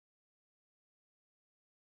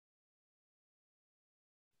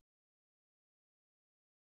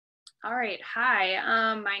All right.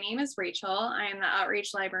 Hi, my name is Rachel. I am the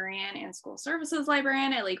Outreach Librarian and School Services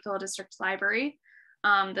Librarian at Lakeville District Library.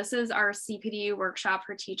 This is our CPD workshop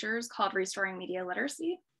for teachers called Restoring Media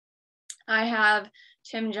Literacy. I have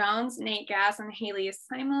Tim Jones, Nate Gass, and Haley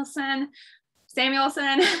Samuelson,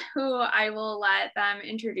 who I will let them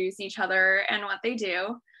introduce each other and what they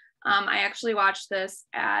do. I actually watched this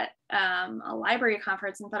at a library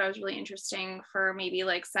conference and thought it was really interesting for maybe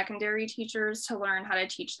like secondary teachers to learn how to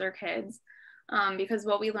teach their kids, because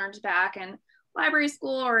what we learned back in library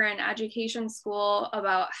school or in education school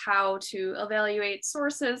about how to evaluate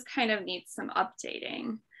sources kind of needs some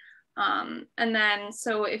updating. And then,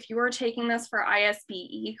 so if you were taking this for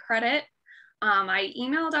ISBE credit, I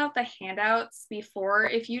emailed out the handouts before.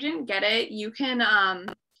 If you didn't get it, you can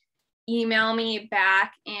email me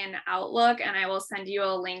back in Outlook and I will send you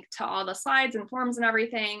a link to all the slides and forms and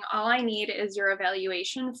everything. All I need is your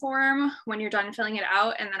evaluation form when you're done filling it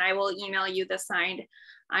out, and then I will email you the signed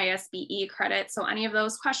ISBE credit. So any of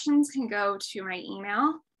those questions can go to my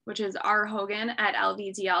email, which is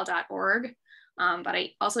rhogan@lvdl.org. But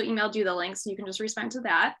I also emailed you the link, so you can just respond to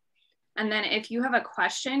that. And then if you have a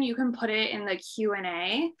question, you can put it in the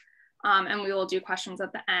Q&A. And we will do questions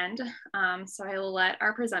at the end. So I will let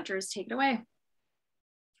our presenters take it away.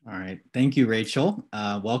 All right, thank you, Rachel.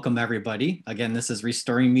 Welcome everybody. Again, this is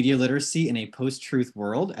Restoring Media Literacy in a Post-Truth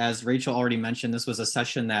World. As Rachel already mentioned, this was a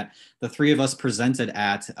session that the three of us presented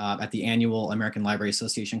at the annual American Library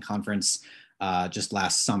Association conference just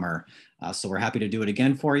last summer. So we're happy to do it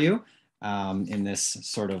again for you in this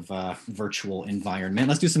sort of virtual environment.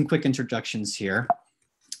 Let's do some quick introductions here.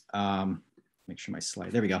 Make sure my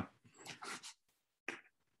slide, there we go.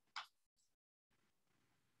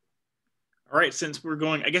 All right, since we're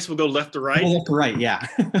going, I guess we'll go left to right. Left to right, yeah.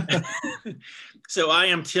 So I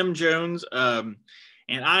am Tim Jones, and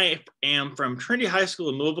I am from Trinity High School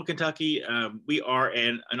in Louisville, Kentucky. We are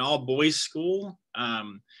an all-boys school,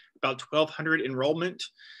 about 1,200 enrollment.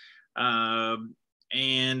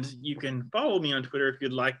 And you can follow me on Twitter if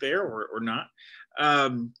you'd like there or not.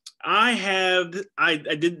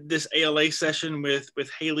 I did this ALA session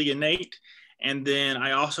with Haley and Nate, and then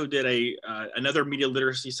I also did another media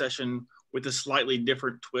literacy session with a slightly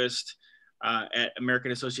different twist at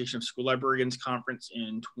American Association of School Librarians conference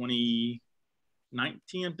in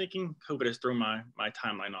 2019. I'm thinking COVID has thrown my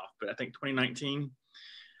timeline off, but I think 2019.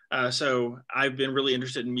 So I've been really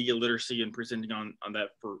interested in media literacy and presenting on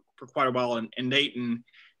that for quite a while. And Nate and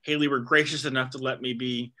Haley were gracious enough to let me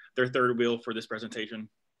be their third wheel for this presentation.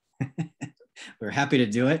 We're happy to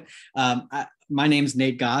do it. My name's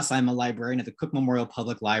Nate Goss. I'm a librarian at the Cook Memorial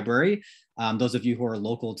Public Library. Those of you who are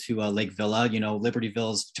local to Lake Villa, you know,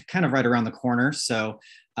 Libertyville is kind of right around the corner. So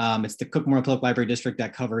it's the Cook Memorial Public Library District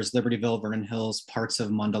that covers Libertyville, Vernon Hills, parts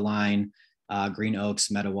of Mundelein, Green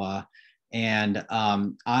Oaks, Mettawa. And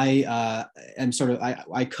I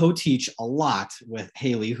co-teach a lot with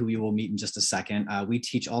Haley, who we will meet in just a second. We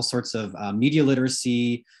teach all sorts of media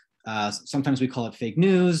literacy. Sometimes we call it fake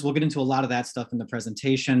news. We'll get into a lot of that stuff in the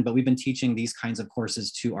presentation, but we've been teaching these kinds of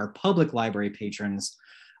courses to our public library patrons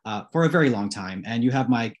for a very long time. And you have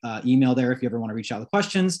my email there if you ever want to reach out with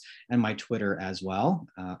questions, and my Twitter as well.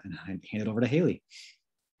 And I hand it over to Haley.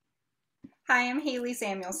 Hi, I'm Haley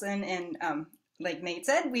Samuelson, and like Nate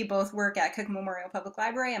said, we both work at Cook Memorial Public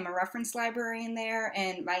Library. I'm a reference librarian there,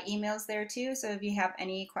 and my email's there too. So if you have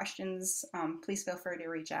any questions, please feel free to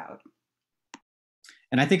reach out.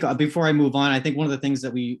 And I think before I move on, I think one of the things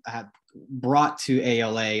that we have brought to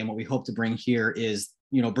ALA and what we hope to bring here is,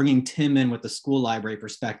 you know, bringing Tim in with the school library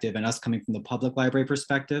perspective and us coming from the public library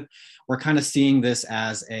perspective. We're kind of seeing this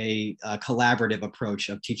as a collaborative approach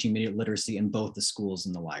of teaching media literacy in both the schools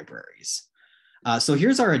and the libraries. So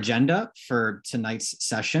here's our agenda for tonight's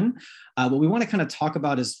session. What we want to kind of talk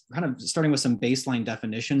about is kind of starting with some baseline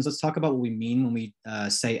definitions. Let's talk about what we mean when we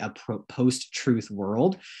say a post-truth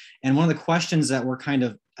world. And one of the questions that we're kind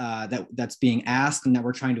of, that's being asked and that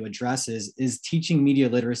we're trying to address is teaching media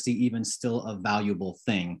literacy even still a valuable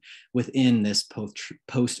thing within this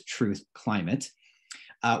post-truth climate?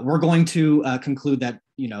 We're going to conclude that,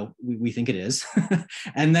 you know, we think it is.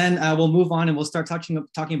 And then we'll move on and we'll start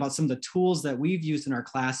talking about some of the tools that we've used in our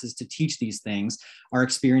classes to teach these things, our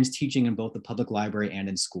experience teaching in both the public library and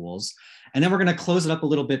in schools. And then we're going to close it up a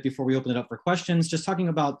little bit before we open it up for questions, just talking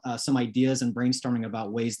about some ideas and brainstorming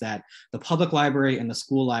about ways that the public library and the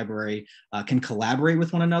school library can collaborate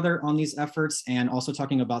with one another on these efforts, and also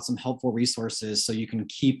talking about some helpful resources so you can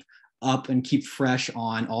keep up and keep fresh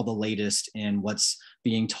on all the latest in what's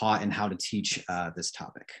being taught and how to teach this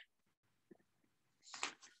topic.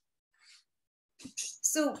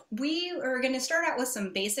 So we are going to start out with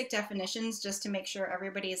some basic definitions just to make sure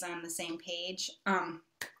everybody is on the same page.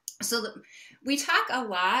 We talk a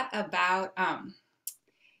lot about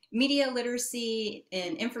media literacy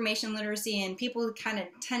and information literacy, and people kind of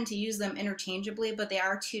tend to use them interchangeably, but they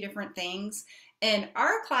are two different things. And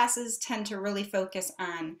our classes tend to really focus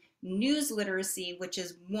on news literacy, which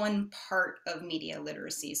is one part of media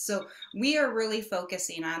literacy. So we are really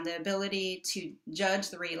focusing on the ability to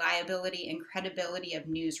judge the reliability and credibility of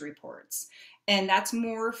news reports. And that's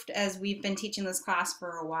morphed as we've been teaching this class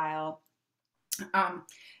for a while,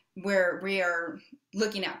 where we are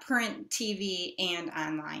looking at print, TV, and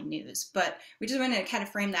online news. But we just want to kind of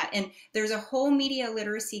frame that. And there's a whole media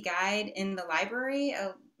literacy guide in the library,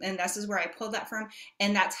 and this is where I pulled that from,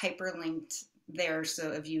 and that's hyperlinked there,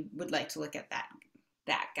 so if you would like to look at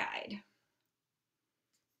that guide.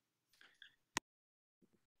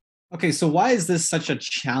 Okay, so why is this such a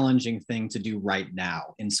challenging thing to do right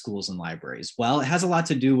now in schools and libraries? Well, it has a lot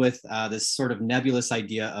to do with this sort of nebulous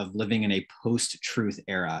idea of living in a post-truth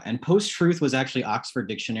era. And post-truth was actually Oxford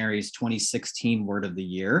Dictionary's 2016 word of the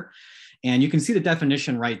year. And you can see the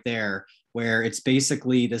definition right there, where it's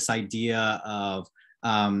basically this idea of,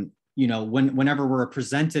 whenever we're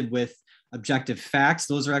presented with objective facts,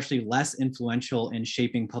 those are actually less influential in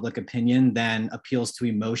shaping public opinion than appeals to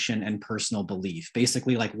emotion and personal belief.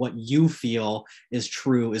 Basically, like what you feel is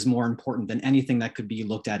true is more important than anything that could be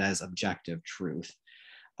looked at as objective truth.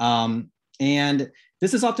 And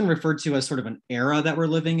this is often referred to as sort of an era that we're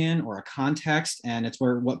living in, or a context, and it's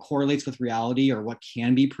where what correlates with reality or what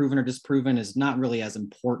can be proven or disproven is not really as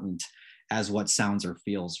important as what sounds or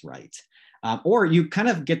feels right. Or you kind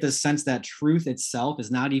of get this sense that truth itself is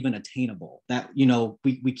not even attainable, that,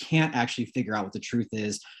 we can't actually figure out what the truth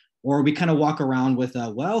is, or we kind of walk around with a,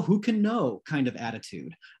 well, who can know kind of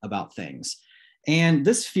attitude about things. And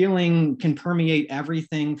this feeling can permeate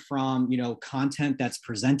everything from, content that's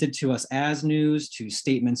presented to us as news, to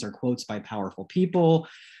statements or quotes by powerful people,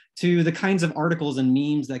 to the kinds of articles and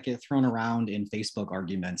memes that get thrown around in Facebook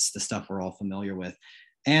arguments, the stuff we're all familiar with.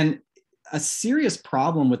 And a serious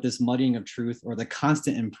problem with this muddying of truth, or the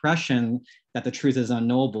constant impression that the truth is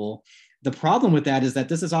unknowable, the problem with that is that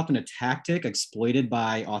this is often a tactic exploited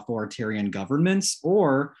by authoritarian governments,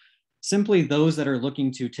 or simply those that are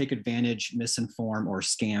looking to take advantage, misinform, or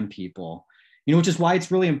scam people. Which is why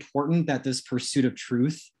it's really important that this pursuit of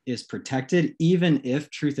truth is protected, even if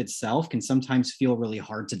truth itself can sometimes feel really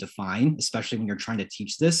hard to define, especially when you're trying to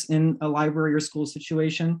teach this in a library or school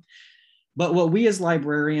situation. But what we as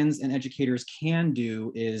librarians and educators can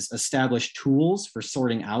do is establish tools for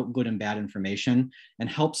sorting out good and bad information, and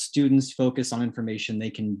help students focus on information they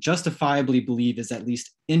can justifiably believe is at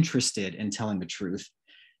least interested in telling the truth,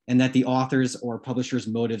 and that the author's or publisher's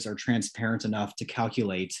motives are transparent enough to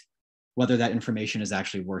calculate whether that information is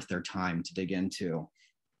actually worth their time to dig into.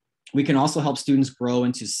 We can also help students grow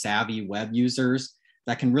into savvy web users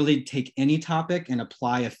that can really take any topic and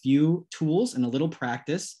apply a few tools and a little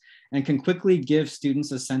practice, and can quickly give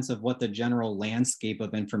students a sense of what the general landscape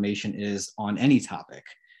of information is on any topic.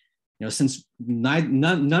 Since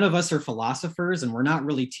none of us are philosophers, and we're not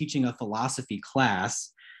really teaching a philosophy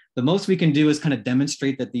class, the most we can do is kind of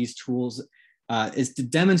demonstrate that these tools,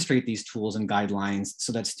 demonstrate these tools and guidelines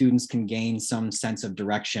so that students can gain some sense of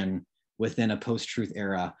direction within a post-truth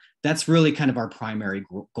era. That's really kind of our primary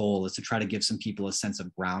goal, is to try to give some people a sense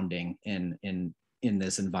of grounding in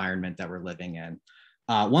this environment that we're living in.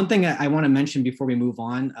 One thing I want to mention before we move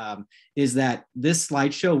on is that this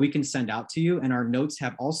slideshow we can send out to you, and our notes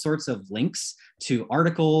have all sorts of links to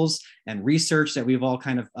articles and research that we've all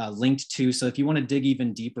kind of linked to. So if you want to dig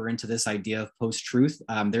even deeper into this idea of post-truth,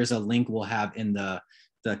 there's a link we'll have in the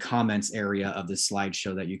comments area of this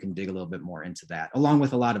slideshow that you can dig a little bit more into that, along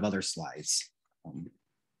with a lot of other slides.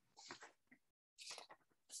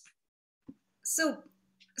 So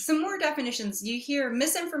some more definitions. You hear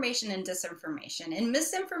misinformation and disinformation, and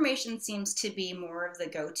misinformation seems to be more of the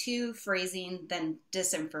go-to phrasing than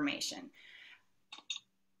disinformation.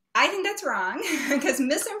 I think that's wrong, because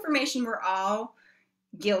misinformation we're all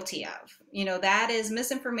guilty of. That is,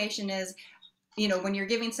 misinformation is, when you're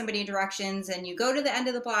giving somebody directions and you go to the end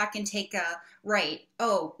of the block and take a right.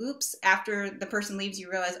 Oh, oops. After the person leaves, you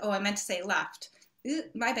realize, oh, I meant to say left. Ooh,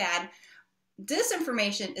 my bad.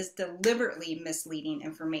 Disinformation is deliberately misleading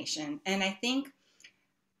information. And I think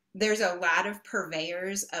there's a lot of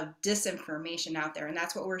purveyors of disinformation out there. And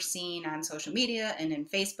that's what we're seeing on social media and in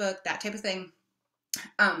Facebook, that type of thing.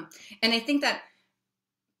 And I think that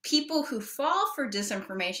people who fall for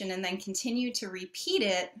disinformation and then continue to repeat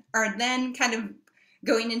it are then kind of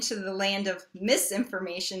going into the land of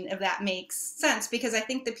misinformation, if that makes sense, because I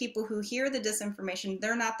think the people who hear the disinformation,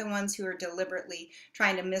 they're not the ones who are deliberately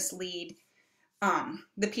trying to mislead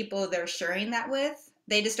the people they're sharing that with.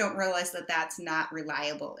 They just don't realize that that's not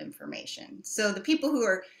reliable information. So the people who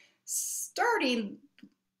are starting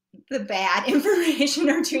the bad information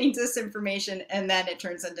are doing disinformation, and then it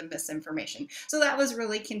turns into misinformation. So that was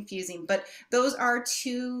really confusing, but those are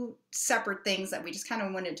two separate things that we just kind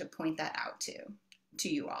of wanted to point that out to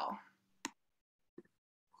you all.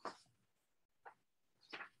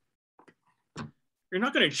 You're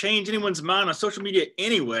not going to change anyone's mind on social media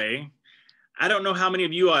anyway. I don't know how many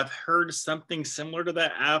of you have heard something similar to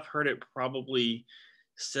that. I've heard it probably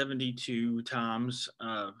 72 times.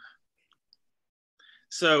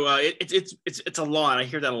 It's a lot. I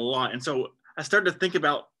hear that a lot. And so I started to think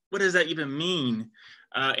about, what does that even mean?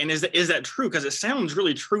 And is that true? Because it sounds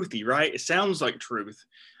really truthy, right? It sounds like truth.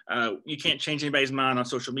 You can't change anybody's mind on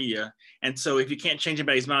social media. And so if you can't change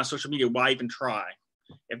anybody's mind on social media, why even try?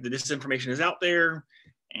 If the disinformation is out there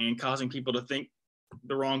and causing people to think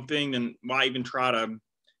the wrong thing, then why even try to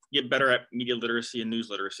get better at media literacy and news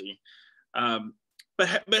literacy?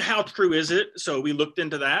 But how true is it? So we looked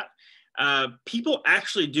into that. People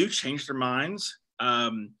actually do change their minds.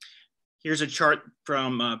 Here's a chart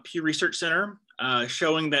from Pew Research Center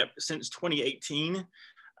showing that since 2018,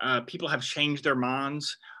 people have changed their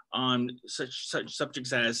minds on such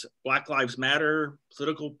subjects as Black Lives Matter,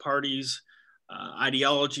 political parties,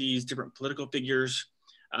 ideologies, different political figures,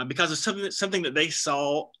 because of something that they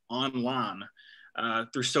saw online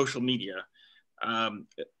through social media.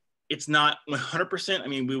 It's not 100%. I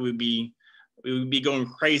mean, we would be going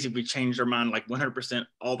crazy if we changed our mind like 100%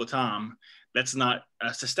 all the time. That's not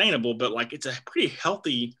sustainable, but like it's a pretty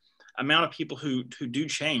healthy amount of people who do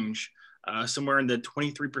change. Somewhere in the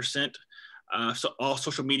 23%. So all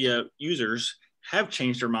social media users have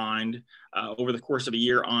changed their mind over the course of a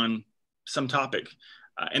year on some topic.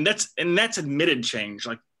 And that's admitted change.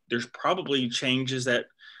 Like there's probably changes that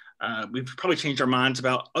we've probably changed our minds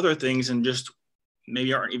about other things and just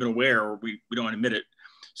maybe aren't even aware, or we don't admit it.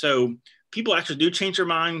 So people actually do change their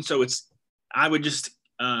minds. So I would just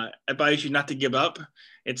advise you not to give up.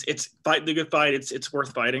 It's fight the good fight. It's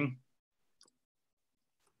worth fighting.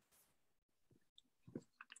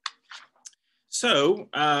 So,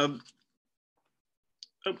 all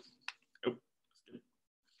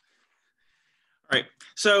right.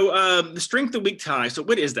 So the strength of weak ties. So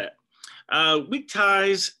what is that? Weak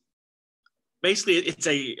ties, basically it's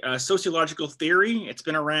a sociological theory. It's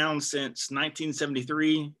been around since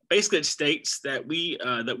 1973. Basically it states that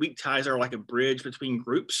that weak ties are like a bridge between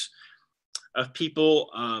groups of people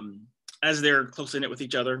as they're closely knit with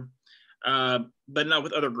each other, but not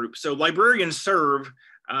with other groups. So librarians serve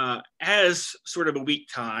as sort of a weak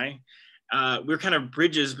tie. We're kind of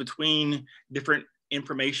bridges between different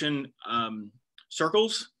information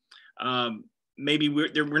circles. Maybe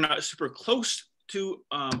we're not super close to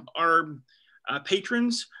our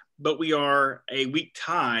patrons, but we are a weak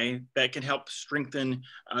tie that can help strengthen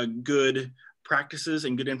good practices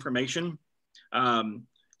and good information.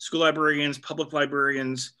 School librarians, public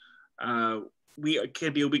librarians, we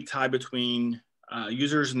can be a weak tie between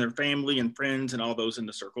users and their family and friends and all those in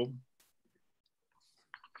the circle.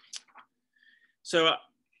 So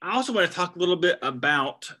I also want to talk a little bit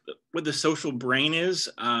about what the social brain is.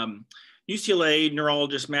 UCLA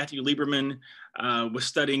neurologist Matthew Lieberman was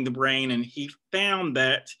studying the brain, and he found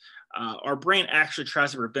that our brain actually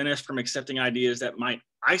tries to prevent us from accepting ideas that might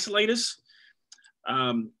isolate us.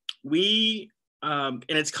 And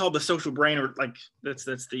it's called the social brain, or like that's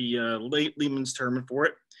the Lieberman's term for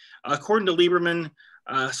it. According to Lieberman,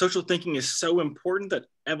 social thinking is so important that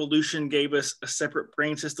evolution gave us a separate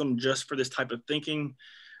brain system just for this type of thinking.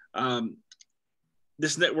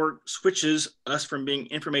 This network switches us from being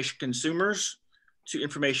information consumers to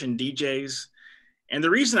information DJs. And the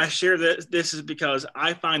reason I share this is because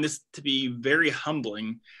I find this to be very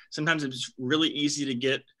humbling. Sometimes it's really easy to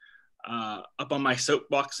get up on my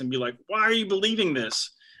soapbox and be like, why are you believing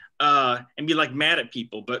this? And be like mad at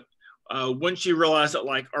people. But once you realize that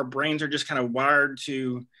like our brains are just kind of wired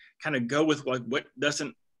to kind of go with like what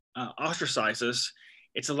doesn't ostracize us,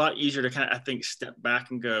 it's a lot easier to kind of, I think, step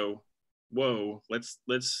back and go, whoa, let's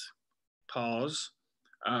pause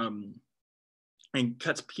and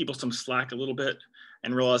cut people some slack a little bit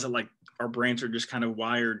and realize that like our brains are just kind of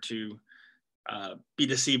wired to be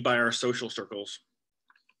deceived by our social circles.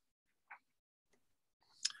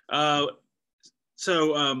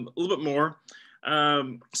 So a little bit more.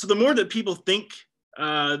 So the more that people think,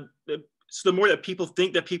 the more that people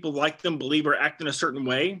think that people like them, believe, or act in a certain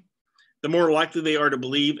way, the more likely they are to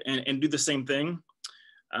believe and do the same thing.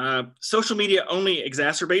 Social media only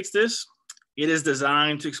exacerbates this. It is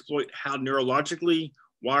designed to exploit how neurologically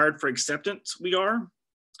wired for acceptance we are.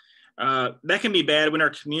 That can be bad when our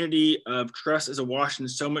community of trust is awash in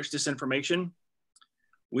so much disinformation.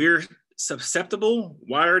 We're susceptible,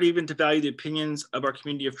 wired even to value the opinions of our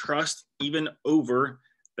community of trust, even over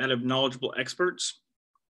that of knowledgeable experts.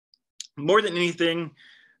 More than anything,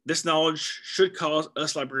 this knowledge should cause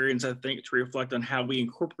us librarians, I think, to reflect on how we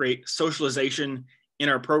incorporate socialization in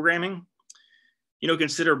our programming. You know,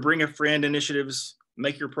 consider bring a friend initiatives,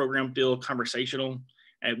 make your program feel conversational,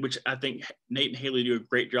 which I think Nate and Haley do a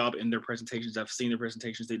great job in their presentations. I've seen their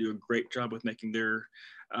presentations. They do a great job with making their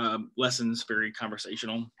lessons very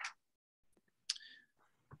conversational.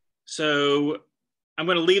 So I'm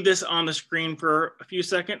going to leave this on the screen for a few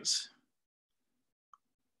seconds.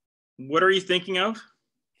 What are you thinking of?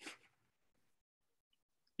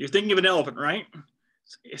 You're thinking of an elephant, right?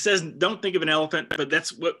 It says don't think of an elephant, but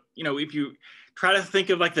that's what, you know, if you try to think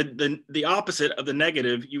of like the opposite of the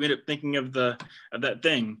negative, you end up thinking of that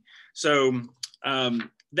thing. So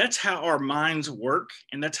that's how our minds work,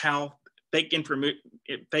 and that's how fake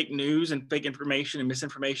news and fake information and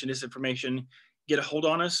misinformation, disinformation get a hold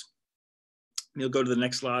on us. You'll go to the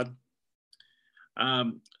next slide.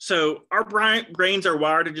 So our brains are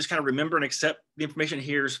wired to just kind of remember and accept the information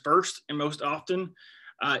here first and most often,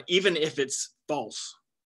 even if it's false,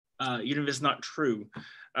 even if it's not true.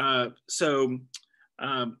 So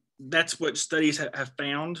that's what studies have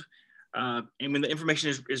found. And when the information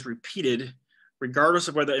is repeated, regardless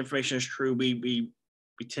of whether the information is true, we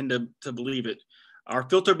tend to believe it. Our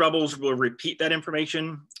filter bubbles will repeat that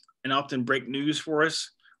information and often break news for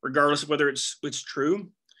us, regardless of whether it's true.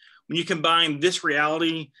 When you combine this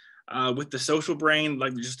reality with the social brain,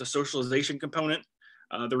 like just a socialization component,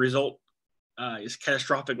 the result is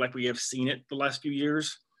catastrophic, like we have seen it the last few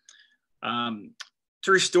years.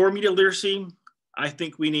 To restore media literacy, I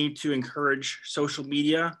think we need to encourage social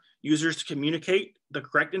media users to communicate the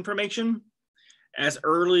correct information as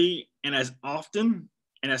early and as often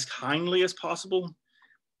and as kindly as possible.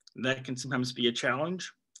 That can sometimes be a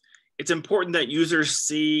challenge. It's important that users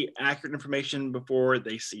see accurate information before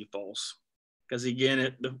they see false. Because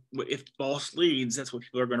again, if false leads, that's what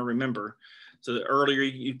people are going to remember. So the earlier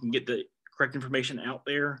you can get the correct information out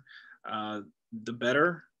there, the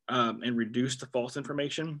better, and reduce the false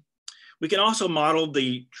information. We can also model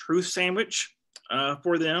the truth sandwich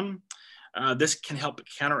for them. This can help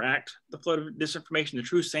counteract the flood of disinformation. The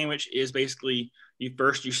truth sandwich is basically you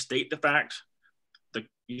state the fact,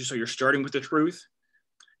 so you're starting with the truth.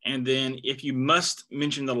 And then if you must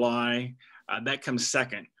mention the lie, that comes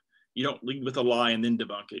second. You don't lead with a lie and then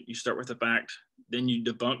debunk it. You start with the fact, then you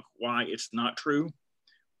debunk why it's not true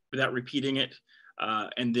without repeating it.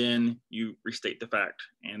 And then you restate the fact.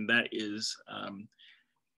 And that is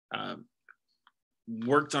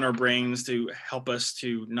worked on our brains to help us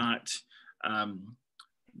to not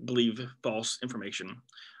believe false information.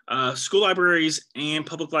 School libraries and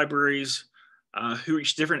public libraries who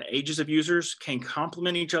reach different ages of users can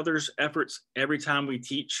complement each other's efforts every time we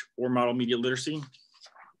teach or model media literacy.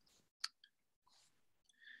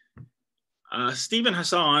 Stephen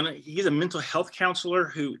Hassan, he's a mental health counselor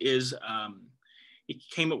who is, he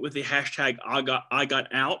came up with the hashtag I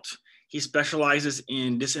got out. He specializes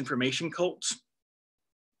in disinformation cults.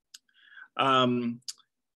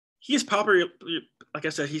 He is popular, like I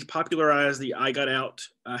said, he's popularized the I got out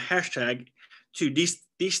hashtag to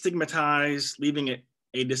destigmatize leaving it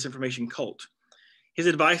a disinformation cult. His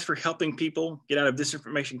advice for helping people get out of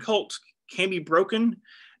disinformation cults can be broken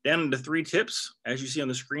down into 3 tips, as you see on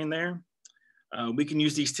the screen there. We can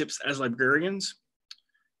use these tips as librarians.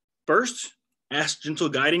 First, ask gentle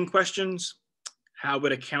guiding questions. How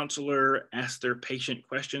would a counselor ask their patient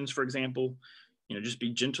questions, for example? You know, just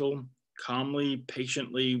be gentle, calmly,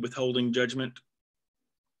 patiently, withholding judgment.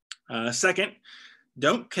 Second,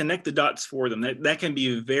 don't connect the dots for them. That can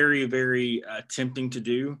be very, very tempting to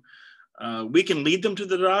do. We can lead them to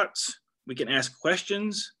the dots. We can ask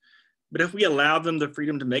questions. But if we allow them the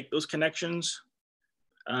freedom to make those connections,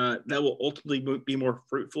 that will ultimately be more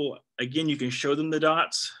fruitful. Again, you can show them the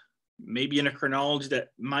dots, maybe in a chronology that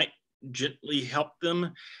might gently help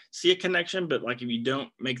them see a connection, but like if you don't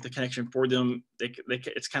make the connection for them,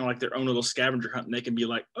 it's kind of like their own little scavenger hunt, and they can be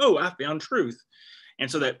like, oh, I found truth. And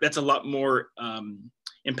so that's a lot more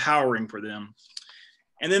empowering for them.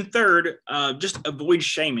 And then third, just avoid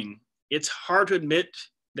shaming. It's hard to admit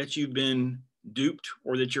that you've been duped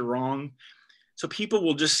or that you're wrong. So people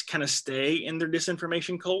will just kind of stay in their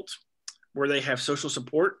disinformation cult where they have social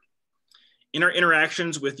support. In our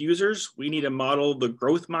interactions with users, we need to model the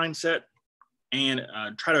growth mindset and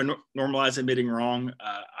try to normalize admitting wrong.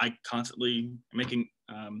 I constantly making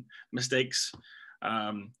mistakes.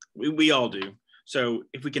 We all do. So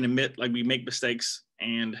if we can admit like we make mistakes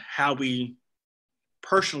and how we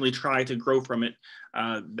personally try to grow from it,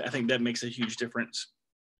 I think that makes a huge difference.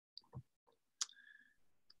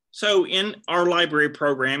 So in our library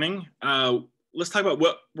programming, let's talk about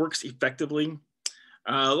what works effectively.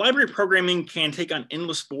 Library programming can take on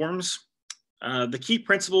endless forms. The key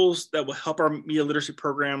principles that will help our media literacy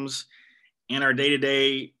programs and our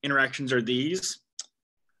day-to-day interactions are these.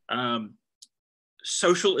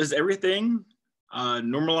 Social is everything,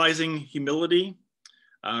 normalizing humility,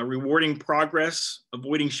 rewarding progress,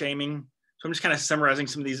 avoiding shaming. So I'm just kind of summarizing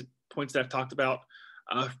some of these points that I've talked about.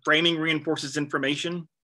 Framing reinforces information.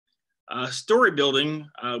 Story building,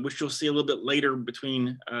 which you'll see a little bit later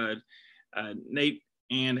between Nate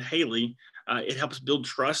and Haley, it helps build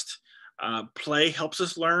trust. Play helps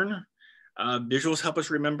us learn. Visuals help us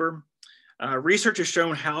remember. Research has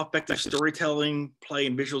shown how effective storytelling, play,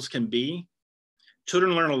 and visuals can be.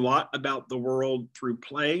 Children learn a lot about the world through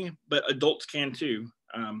play, but adults can too.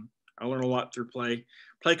 I learn a lot through play.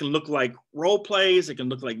 Play can look like role plays. It can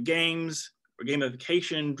look like games, or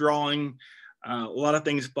gamification, drawing. A lot of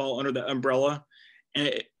things fall under the umbrella,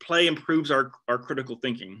 and play improves our critical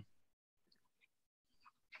thinking.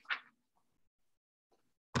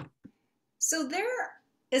 So there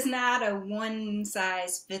is not a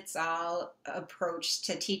one-size-fits-all approach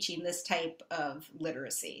to teaching this type of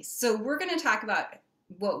literacy. So we're going to talk about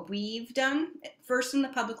what we've done first in the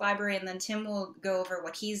public library, and then Tim will go over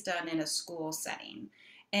what he's done in a school setting.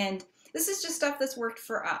 And this is just stuff that's worked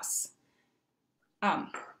for us.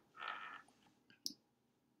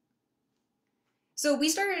 So we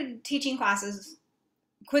started teaching classes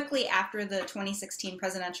quickly after the 2016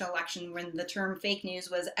 presidential election, when the term fake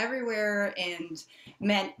news was everywhere and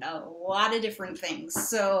meant a lot of different things.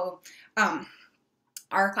 So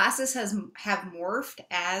our classes have morphed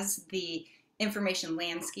as the information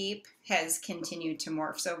landscape has continued to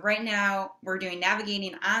morph. So right now we're doing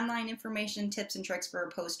navigating online information, tips and tricks for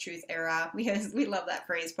a post-truth era. We love that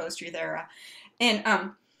phrase, post-truth era.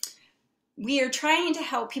 And we are trying to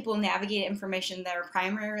help people navigate information that are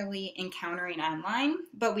primarily encountering online,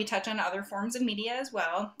 but we touch on other forms of media as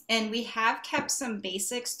well. And we have kept some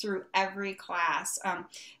basics through every class.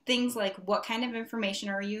 Things like what kind of information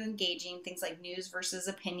are you engaging, things like news versus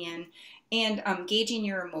opinion, and gauging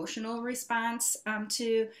your emotional response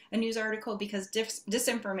to a news article, because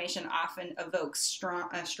disinformation often evokes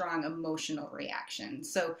a strong emotional reaction.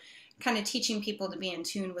 So kind of teaching people to be in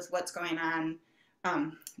tune with what's going on,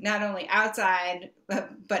 not only outside,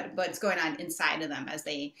 but what's going on inside of them as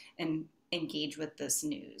they engage with this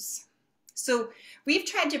news. So we've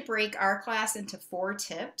tried to break our class into 4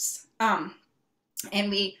 tips, and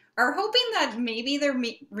we are hoping that maybe they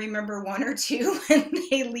remember 1 or 2 when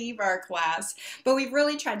they leave our class, but we've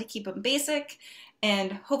really tried to keep them basic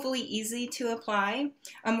and hopefully easy to apply.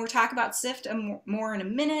 We'll talk about SIFT more in a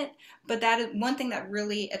minute, but that is one thing that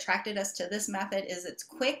really attracted us to this method is it's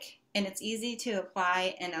quick and it's easy to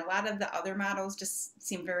apply, and a lot of the other models just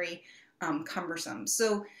seem very cumbersome.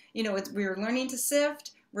 So, you know, we're learning to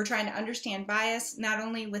sift, we're trying to understand bias, not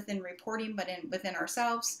only within reporting, but within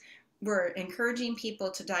ourselves. We're encouraging people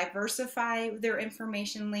to diversify their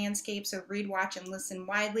information landscape, so read, watch, and listen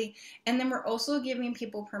widely. And then we're also giving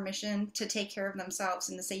people permission to take care of themselves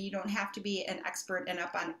and to say you don't have to be an expert and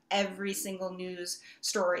up on every single news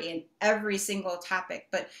story and every single topic,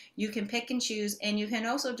 but you can pick and choose, and you can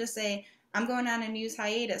also just say, I'm going on a news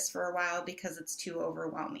hiatus for a while because it's too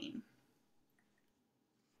overwhelming.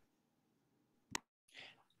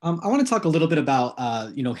 I want to talk a little bit about,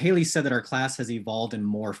 Haley said that our class has evolved and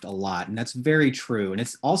morphed a lot, and that's very true. And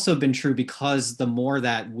it's also been true because the more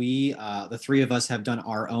that we, the 3 of us, have done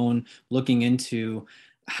our own looking into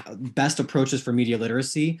best approaches for media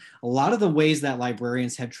literacy, a lot of the ways that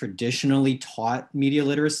librarians have traditionally taught media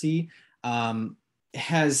literacy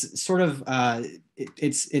has sort of,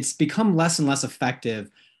 it's become less and less effective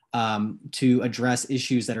to address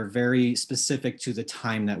issues that are very specific to the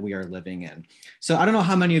time that we are living in. So I don't know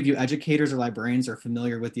how many of you educators or librarians are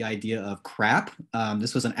familiar with the idea of CRAP.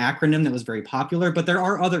 This was an acronym that was very popular, but there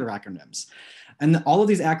are other acronyms. And all of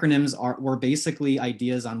these acronyms were basically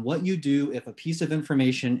ideas on what you do if a piece of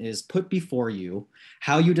information is put before you,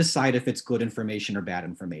 how you decide if it's good information or bad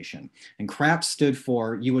information. And CRAP stood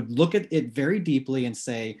for, you would look at it very deeply and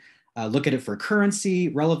say, look at it for currency,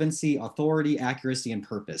 relevancy, authority, accuracy, and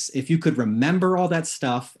purpose. If you could remember all that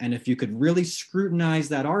stuff, and if you could really scrutinize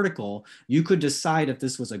that article, you could decide if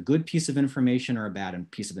this was a good piece of information or a bad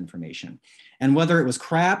piece of information. And whether it was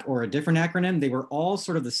CRAP or a different acronym, they were all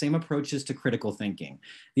sort of the same approaches to critical thinking.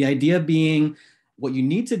 The idea being, what you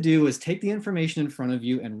need to do is take the information in front of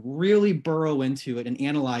you and really burrow into it and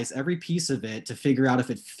analyze every piece of it to figure out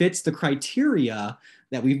if it fits the criteria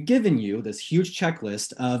that we've given you, this huge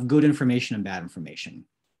checklist of good information and bad information.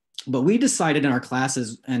 But we decided in our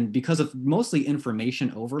classes, and because of mostly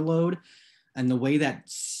information overload and the way that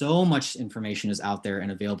so much information is out there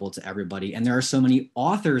and available to everybody, and there are so many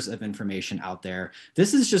authors of information out there,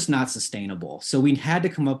 this is just not sustainable. So we had to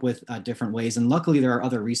come up with different ways. And luckily there are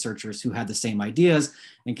other researchers who had the same ideas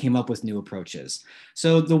and came up with new approaches.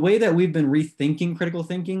 So the way that we've been rethinking critical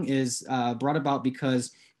thinking is brought about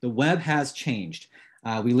because the web has changed.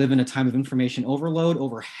 We live in a time of information overload.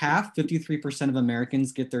 Over half, 53% of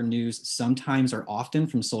Americans get their news sometimes or often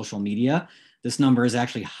from social media. This number is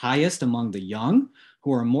actually highest among the young,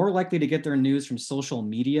 who are more likely to get their news from social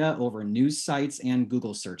media over news sites and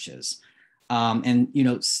Google searches. And you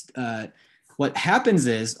know, what happens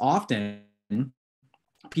is often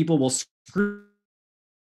people will scrutinize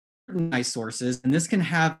sources, and this can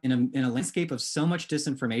have, in a landscape of so much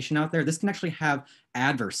disinformation out there, this can actually have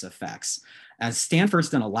adverse effects. As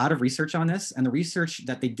Stanford's done a lot of research on this, and the research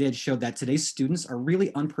that they did showed that today's students are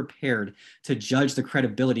really unprepared to judge the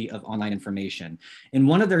credibility of online information. In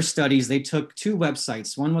one of their studies, they took two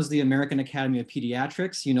websites. One was the American Academy of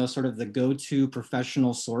Pediatrics, you know, sort of the go-to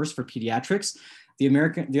professional source for pediatrics.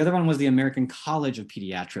 The other one was the American College of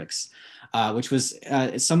Pediatrics, which was,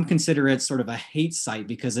 some consider it sort of a hate site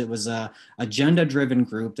because it was a agenda-driven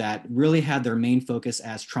group that really had their main focus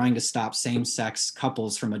as trying to stop same-sex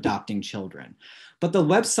couples from adopting children. But the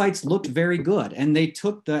websites looked very good, and they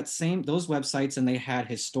took those websites and they had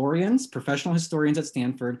historians, professional historians at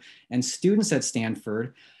Stanford, and students at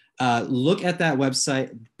Stanford look at that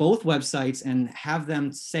website, both websites, and have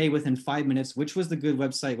them say within 5 minutes which was the good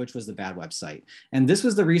website, which was the bad website. And this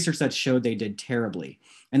was the research that showed they did terribly.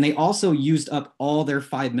 And they also used up all their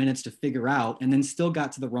 5 minutes to figure out and then still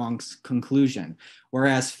got to the wrong conclusion.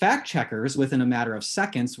 Whereas fact checkers, within a matter of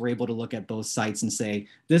seconds, were able to look at both sites and say,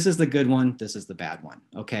 this is the good one, this is the bad one,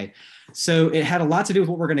 okay? So it had a lot to do with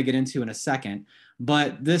what we're gonna get into in a second,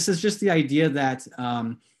 but this is just the idea that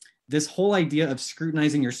this whole idea of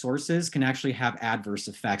scrutinizing your sources can actually have adverse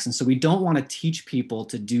effects. And so we don't want to teach people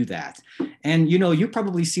to do that. And, you know, you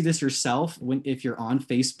probably see this yourself if you're on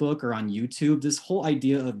Facebook or on YouTube, this whole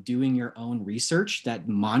idea of doing your own research, that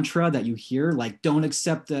mantra that you hear, like, don't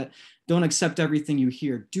accept everything you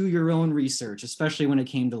hear, do your own research, especially when it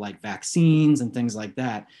came to like vaccines and things like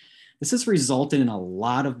that. This has resulted in a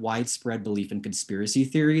lot of widespread belief in conspiracy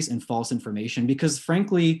theories and false information because,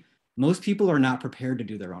 frankly, most people are not prepared to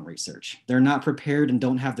do their own research. They're not prepared and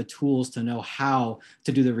don't have the tools to know how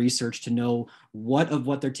to do the research, to know what of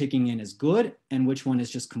what they're taking in is good and which one is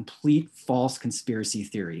just complete false conspiracy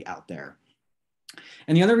theory out there.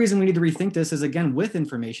 And the other reason we need to rethink this is, again, with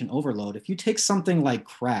information overload. If you take something like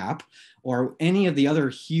CRAP or any of the other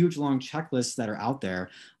huge long checklists that are out there,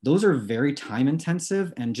 those are very time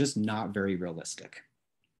intensive and just not very realistic.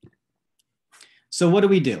 So what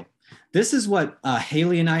do? This is what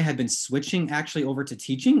Haley and I had been switching actually over to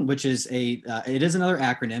teaching, which is it is another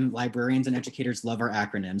acronym. Librarians and educators love our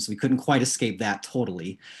acronyms. We couldn't quite escape that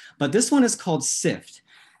totally. But this one is called SIFT.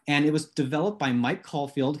 And it was developed by Mike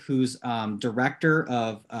Caulfield, who's director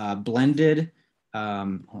of blended,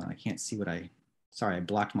 hold on, I can't see sorry, I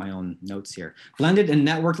blocked my own notes here. Blended and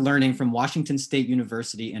networked learning from Washington State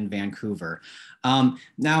University in Vancouver.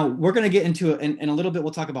 Now we're gonna get into it in a little bit,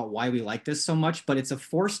 we'll talk about why we like this so much, but it's a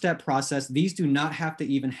 4-step process. These do not have to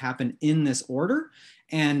even happen in this order.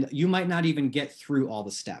 And you might not even get through all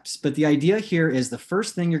the steps. But the idea here is the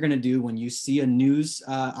first thing you're gonna do when you see a news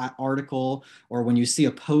article or when you see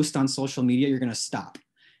a post on social media, you're gonna stop.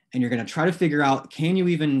 And you're gonna try to figure out, can you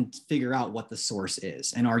even figure out what the source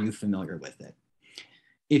is? And are you familiar with it?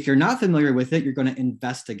 If you're not familiar with it, you're going to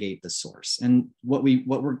investigate the source. And what we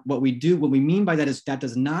mean by that is that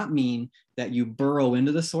does not mean that you burrow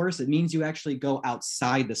into the source. It means you actually go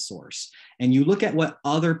outside the source and you look at what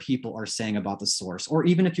other people are saying about the source, or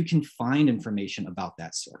even if you can find information about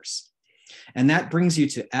that source. And that brings you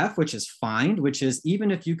to F, which is find, which is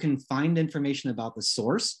even if you can find information about the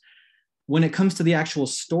source, when it comes to the actual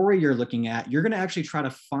story you're looking at, you're going to actually try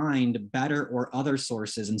to find better or other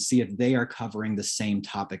sources and see if they are covering the same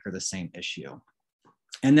topic or the same issue.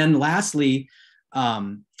 And then lastly,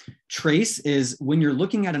 trace is when you're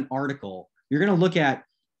looking at an article, you're going to look at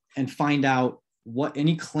and find out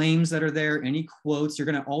any claims that are there, any quotes, you're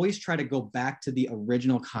going to always try to go back to the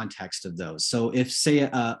original context of those. So if, say,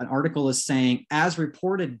 an article is saying as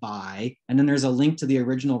reported by, and then there's a link to the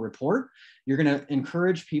original report, you're going to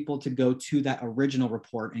encourage people to go to that original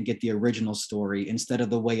report and get the original story instead of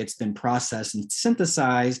the way it's been processed and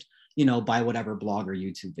synthesized, you know, by whatever blog or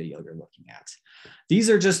YouTube video you're looking at. These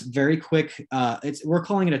are just very quick. We're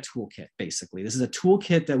calling it a toolkit, basically. This is a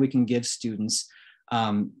toolkit that we can give students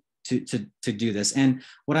to do this. And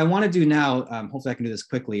what I want to do now, hopefully I can do this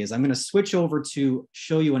quickly, is I'm going to switch over to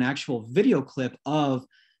show you an actual video clip of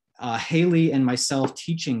Haley and myself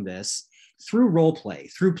teaching this through role play,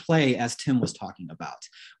 through play, as Tim was talking about,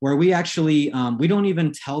 where we actually, we don't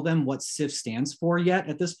even tell them what SIF stands for yet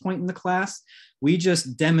at this point in the class. We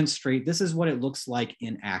just demonstrate, this is what it looks like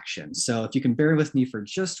in action. So if you can bear with me for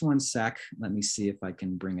just one sec, let me see if I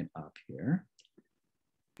can bring it up here.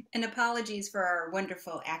 And apologies for our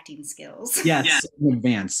wonderful acting skills. Yes, yeah. In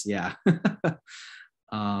advance, yeah. Hold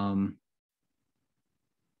on.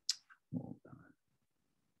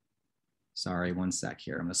 Sorry, one sec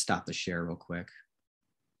here. I'm gonna stop the share real quick.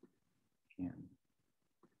 It's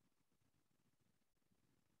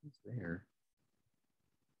there.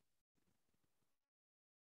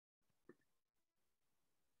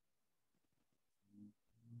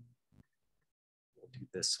 We'll do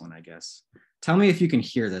this one, I guess. Tell me if you can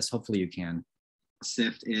hear this. Hopefully you can.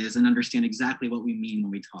 SIFT is and understand exactly what we mean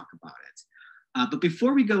when we talk about it. But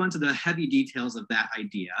before we go into the heavy details of that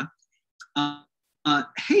idea,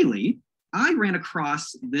 Haley, I ran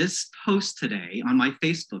across this post today on my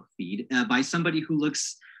Facebook feed by somebody who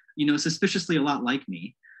looks, you know, suspiciously a lot like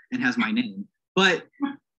me and has my name. But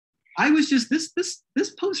I was just, this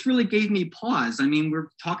post really gave me pause. I mean, we're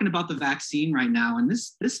talking about the vaccine right now, and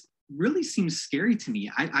this really seems scary to me.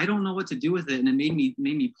 I don't know what to do with it, and it made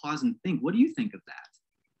me pause and think. What do you think of that?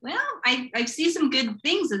 Well, I see some good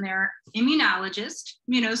things in there. Immunologist,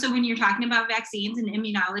 you know, so when you're talking about vaccines, an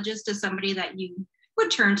immunologist is somebody that you would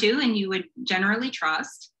turn to and you would generally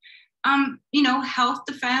trust. You know, health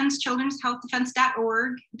defense,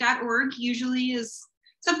 children's.healthdefense.org usually is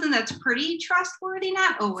something that's pretty trustworthy,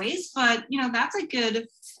 not always, but you know, that's a good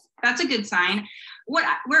sign. Where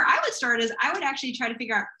I would start is I would actually try to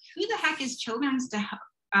figure out who the heck is children's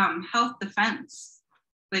health defense?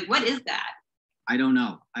 Like, what is that? I don't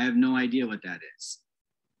know. I have no idea what that is.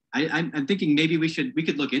 I'm thinking maybe we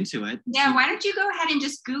could look into it. Yeah, why don't you go ahead and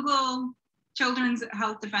just Google Children's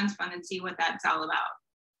Health Defense Fund and see what that's all about.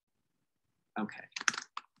 Okay.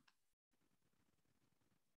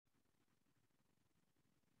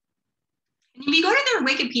 And if you go to their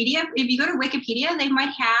Wikipedia, they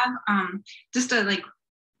might have just a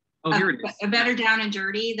better down and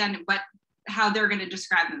dirty than how they're going to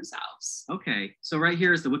describe themselves. Okay, so right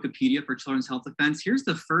here is the Wikipedia for Children's Health Defense. Here's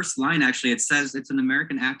the first line, actually. It says it's an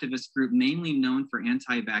American activist group mainly known for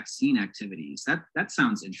anti-vaccine activities. That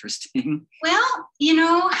sounds interesting. Well, you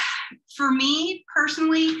know, for me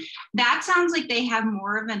personally, that sounds like they have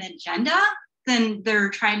more of an agenda than they're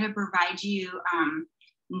trying to provide you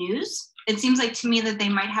news. It seems like to me that they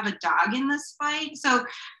might have a dog in this fight. So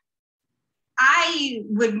I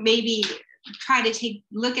would maybe try to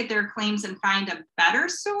look at their claims and find a better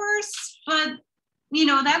source, but you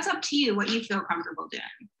know, that's up to you what you feel comfortable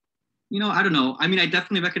doing. You know, I don't know. I mean, I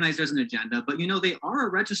definitely recognize there's an agenda, but you know, they are a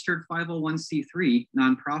registered 501c3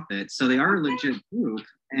 nonprofit, so they are a legit group.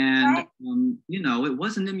 And right. You know, it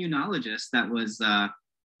was an immunologist that was. Do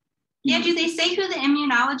they say who the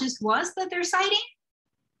immunologist was that they're citing?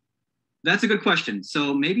 That's a good question.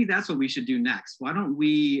 So maybe that's what we should do next. Why don't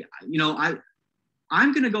we? You know,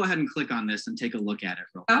 I'm going to go ahead and click on this and take a look at it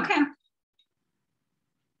real quick. Okay.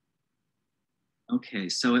 Okay,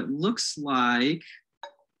 so it looks like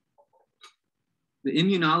the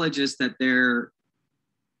immunologist that they're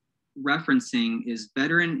referencing is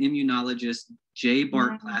veteran immunologist J.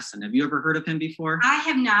 Bart Klassen. Have you ever heard of him before? I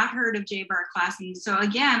have not heard of J. Bart Klassen. So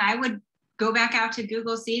again, I would go back out to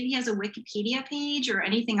Google, see if he has a Wikipedia page or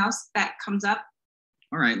anything else that comes up.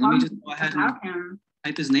 All right, let me just go ahead and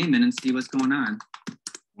type his name in and see what's going on.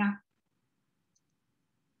 Yeah.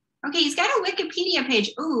 Okay, he's got a Wikipedia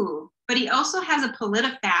page. Ooh, but he also has a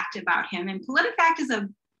PolitiFact about him. And PolitiFact is a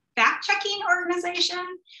fact-checking organization.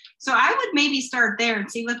 So I would maybe start there and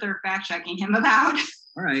see what they're fact-checking him about.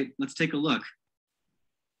 All right, let's take a look.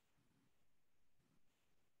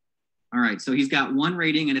 All right, so he's got one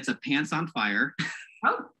rating and it's a pants on fire.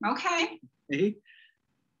 Oh, okay. Okay.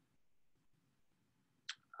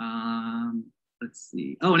 Let's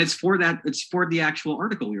see. Oh, and it's for the actual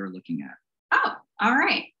article we were looking at. Oh, all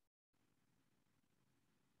right.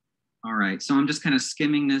 All right, so I'm just kind of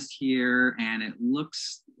skimming this here, and it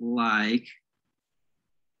looks like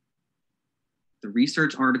The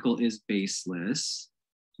research article is baseless.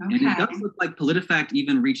 Okay. And it does look like PolitiFact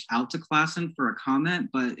even reached out to Klassen for a comment,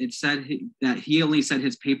 but it said that he only said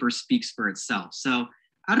his paper speaks for itself. So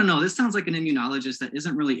I don't know, this sounds like an immunologist that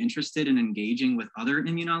isn't really interested in engaging with other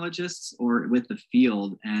immunologists or with the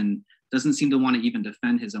field, and doesn't seem to want to even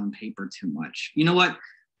defend his own paper too much. You know what?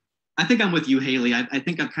 I think I'm with you, Haley. I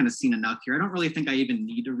think I've kind of seen enough here. I don't really think I even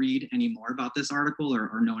need to read any more about this article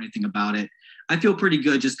or know anything about it. I feel pretty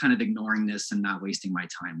good just kind of ignoring this and not wasting my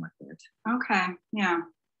time with it. Okay, yeah.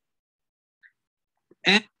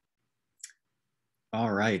 And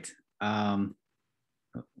all right. Let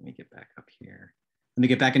me get back up here. Let me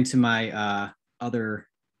get back into my other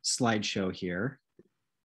slideshow here.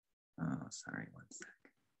 Oh, sorry, one sec.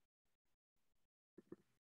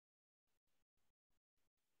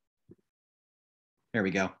 There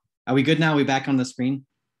we go. Are we good now? Are we back on the screen?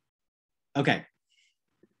 Okay.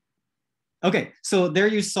 Okay, so there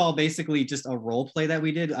you saw basically just a role play that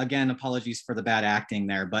we did. Again, apologies for the bad acting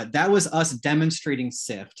there, but that was us demonstrating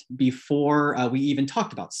SIFT before we even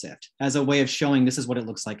talked about SIFT as a way of showing this is what it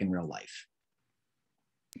looks like in real life.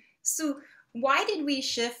 So why did we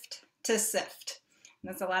shift to SIFT?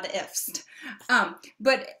 That's a lot of ifs.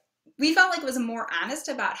 But we felt like it was more honest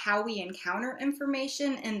about how we encounter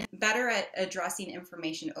information and better at addressing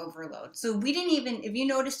information overload. So we didn't even, if you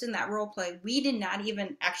noticed in that role play, we did not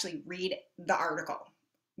even actually read the article.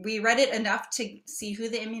 We read it enough to see who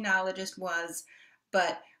the immunologist was,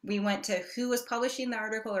 but we went to who was publishing the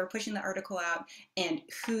article or pushing the article out and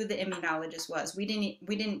who the immunologist was. We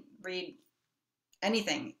didn't read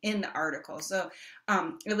anything in the article. So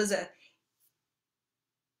it was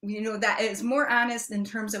that is more honest in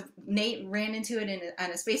terms of Nate ran into it on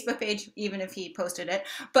his Facebook page, even if he posted it,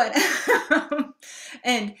 but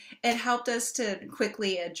and it helped us to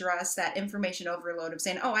quickly address that information overload of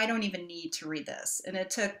saying, oh, I don't even need to read this. And it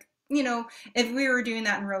took, if we were doing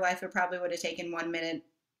that in real life, it probably would have taken 1 minute.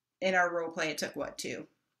 In our role play, it took what, 2?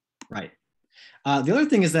 Right. The other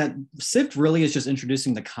thing is that SIFT really is just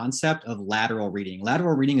introducing the concept of lateral reading.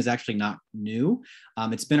 Lateral reading is actually not new.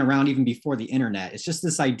 It's been around even before the internet. It's just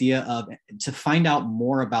this idea of to find out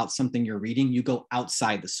more about something you're reading, you go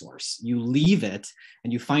outside the source. You leave it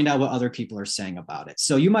and you find out what other people are saying about it.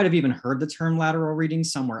 So you might have even heard the term lateral reading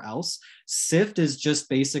somewhere else. SIFT is just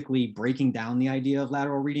basically breaking down the idea of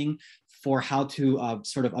lateral reading for how to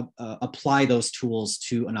sort of apply those tools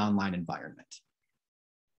to an online environment.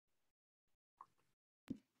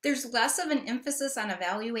 There's less of an emphasis on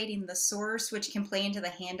evaluating the source, which can play into the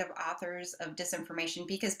hand of authors of disinformation,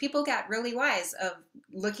 because people got really wise of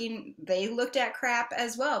they looked at CRAP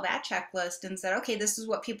as well, that checklist, and said, okay, this is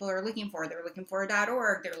what people are looking for. They're looking for a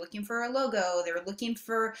 .org, they're looking for a logo, they're looking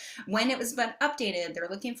for when it was been updated, they're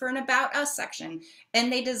looking for an About Us section.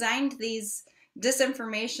 And they designed these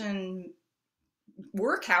disinformation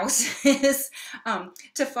workhouses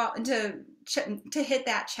to hit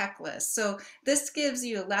that checklist. So this gives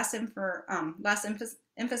you less emphasis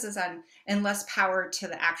on and less power to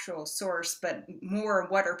the actual source, but more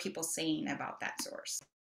what are people saying about that source.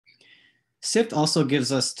 SIFT also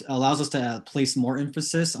allows us to place more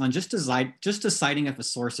emphasis on just deciding if a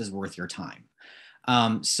source is worth your time.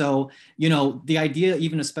 So, the idea,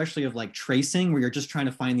 even especially of like tracing, where you're just trying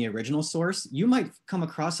to find the original source, you might come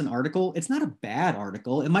across an article. It's not a bad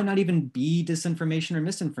article. It might not even be disinformation or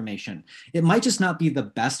misinformation. It might just not be the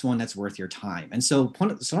best one that's worth your time. And so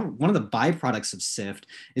one of the byproducts of SIFT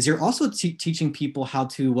is you're also teaching people how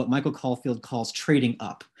to, what Michael Caulfield calls trading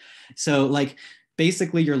up. So like,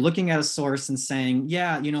 basically, you're looking at a source and saying,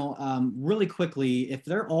 yeah, really quickly, if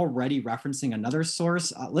they're already referencing another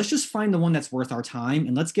source, let's just find the one that's worth our time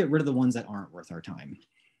and let's get rid of the ones that aren't worth our time.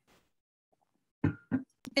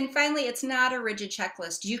 And finally, it's not a rigid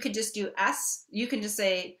checklist. You could just do S. You can just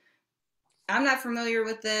say, I'm not familiar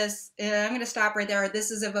with this. I'm going to stop right there.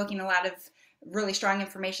 This is evoking a lot of really strong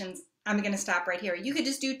information. I'm going to stop right here. You could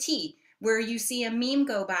just do T, where you see a meme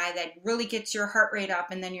go by that really gets your heart rate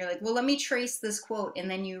up, and then you're like, well, let me trace this quote, and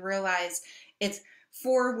then you realize it's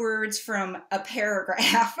 4 words from a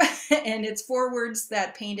paragraph, and it's 4 words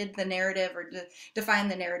that painted the narrative or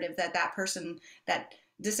defined the narrative that person, that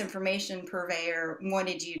disinformation purveyor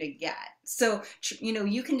wanted you to get. So,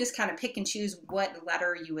 you can just kind of pick and choose what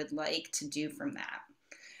letter you would like to do from that.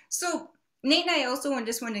 So Nate and I also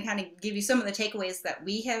just wanted to kind of give you some of the takeaways that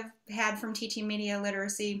we have had from teaching media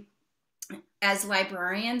literacy. As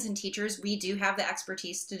librarians and teachers, we do have the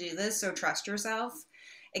expertise to do this, so trust yourself.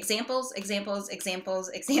 Examples, examples, examples,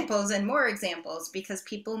 examples, and more examples, because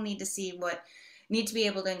people need to be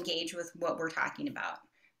able to engage with what we're talking about.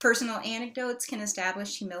 Personal anecdotes can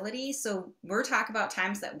establish humility, so we're talking about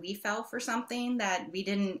times that we fell for something that we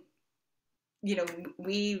didn't you know,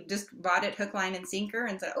 we just bought it hook, line, and sinker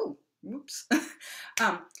and said, oh, whoops.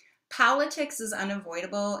 Politics is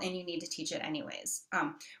unavoidable and you need to teach it anyways.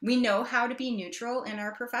 We know how to be neutral in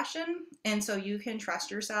our profession, and so you can trust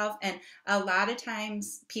yourself. And a lot of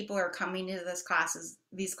times people are coming to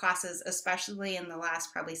these classes, especially in the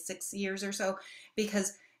last probably 6 years or so,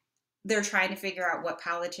 because they're trying to figure out what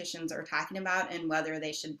politicians are talking about and whether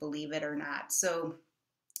they should believe it or not. So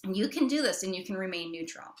you can do this and you can remain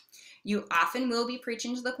neutral. You often will be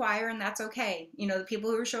preaching to the choir, and that's okay. You know, the people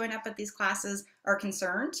who are showing up at these classes are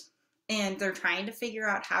concerned and they're trying to figure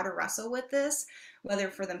out how to wrestle with this, whether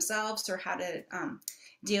for themselves or how to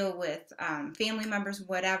deal with family members,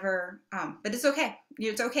 whatever. But it's okay.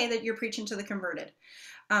 It's okay that you're preaching to the converted.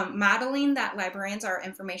 Modeling that librarians are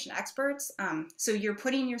information experts. So you're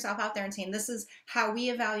putting yourself out there and saying, this is how we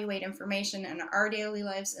evaluate information in our daily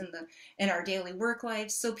lives, in our daily work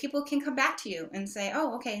lives, so people can come back to you and say,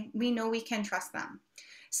 oh, okay, we know we can trust them.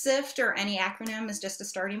 SIFT or any acronym is just a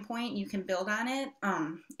starting point. You can build on it,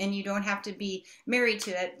 and you don't have to be married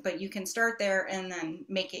to it, but you can start there and then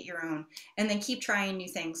make it your own, and then keep trying new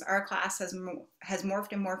things. Our class has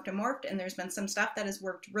morphed and morphed and morphed, and there's been some stuff that has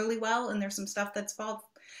worked really well, and there's some stuff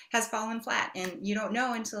has fallen flat, and you don't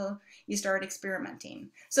know until you start experimenting.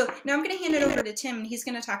 So now I'm going to hand it over to Tim, and he's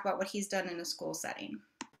going to talk about what he's done in a school setting.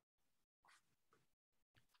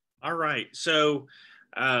 All right, so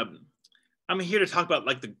I'm here to talk about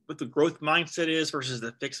like what the growth mindset is versus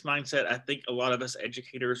the fixed mindset. I think a lot of us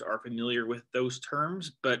educators are familiar with those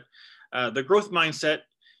terms, but the growth mindset,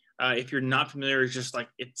 if you're not familiar, is just like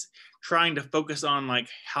it's trying to focus on like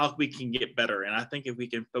how we can get better. And I think if we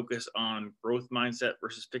can focus on growth mindset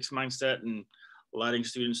versus fixed mindset and letting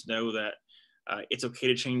students know that it's okay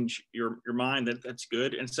to change your mind, that's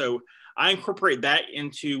good. And so I incorporate that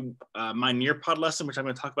into my Nearpod lesson, which I'm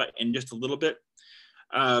going to talk about in just a little bit.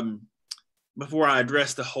 Before I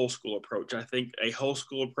address the whole school approach, I think a whole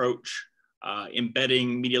school approach,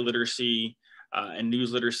 embedding media literacy and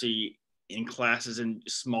news literacy in classes in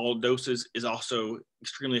small doses is also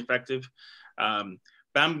extremely effective. But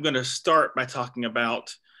I'm going to start by talking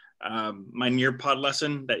about my Nearpod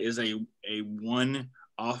lesson. That is a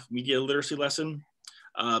one-off media literacy lesson.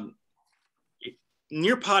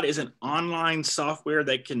 Nearpod is an online software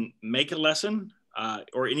that can make a lesson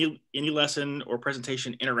or any lesson or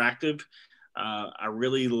presentation interactive. I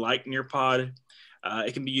really like Nearpod.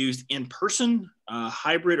 It can be used in person,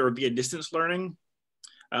 hybrid, or via distance learning.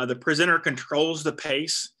 The presenter controls the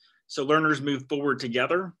pace, so learners move forward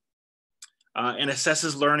together, and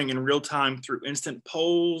assesses learning in real time through instant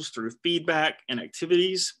polls, through feedback and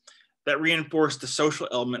activities that reinforce the social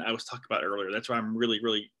element I was talking about earlier. That's why I'm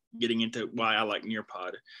really getting into why I like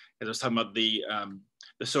Nearpod, because I was talking about the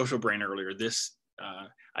social brain earlier. This,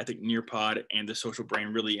 I think Nearpod and the social brain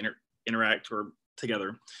really interact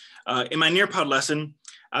together. In my Nearpod lesson,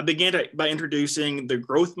 I began by introducing the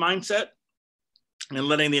growth mindset and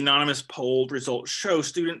letting the anonymous poll results show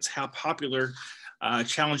students how popular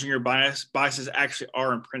challenging your biases actually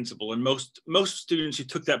are in principle. And most students who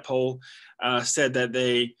took that poll said that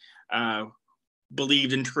they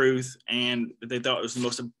believed in truth and they thought it was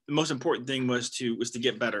the most important thing was to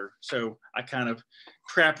get better. So I kind of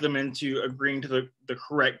trapped them into agreeing to the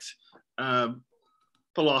correct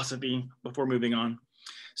philosophy before moving on.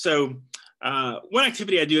 So one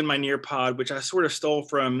activity I do in my Nearpod, which I sort of stole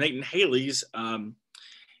from Nate and Haley's,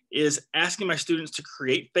 is asking my students to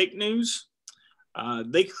create fake news.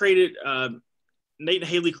 Nate and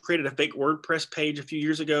Haley created a fake WordPress page a few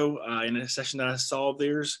years ago in a session that I saw of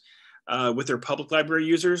theirs with their public library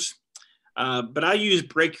users. But I use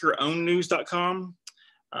breakyourownnews.com,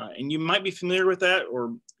 and you might be familiar with that,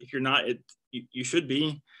 or if you're not, you should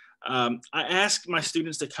be. I asked my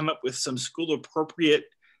students to come up with some school appropriate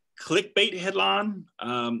clickbait headline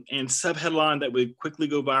and subheadline that would quickly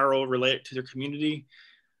go viral related to their community.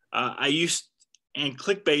 And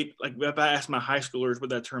clickbait, like if I ask my high schoolers what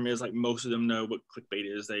that term is, like most of them know what clickbait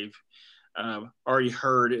is. They've already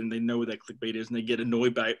heard and they know what that clickbait is, and they get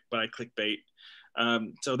annoyed by clickbait.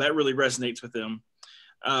 So that really resonates with them.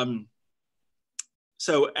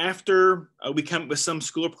 So after we come up with some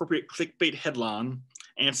school appropriate clickbait headline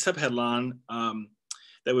and subheadline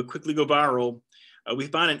that would quickly go viral, we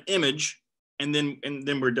find an image and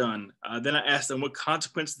then we're done. Then I ask them what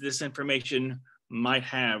consequence this information might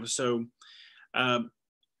have. So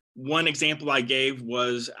one example I gave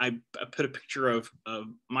was I put a picture of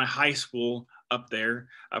my high school up there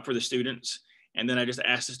for the students. And then I just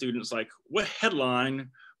asked the students, like, what headline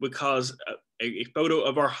would cause a photo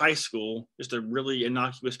of our high school, just a really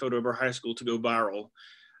innocuous photo of our high school, to go viral?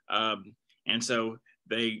 And so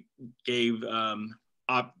they gave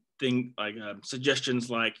suggestions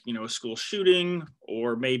like, a school shooting,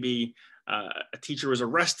 or maybe a teacher was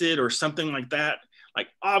arrested or something like that. Like,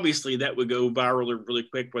 obviously that would go viral really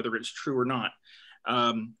quick, whether it's true or not.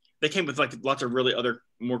 They came with like lots of really other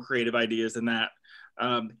more creative ideas than that.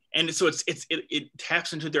 And so it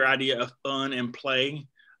taps into their idea of fun and play,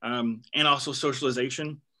 and also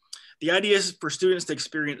socialization. The idea is for students to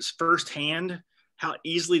experience firsthand how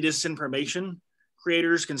easily disinformation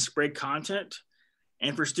creators can spread content,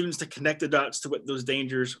 and for students to connect the dots to what those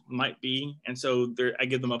dangers might be. And so I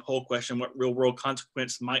give them a poll question: what real world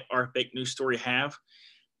consequence might our fake news story have?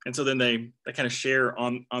 And so then they kind of share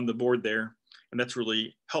on the board there, and that's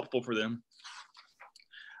really helpful for them.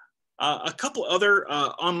 A couple other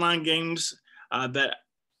online games that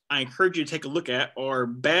I encourage you to take a look at are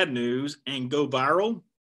Bad News and Go Viral.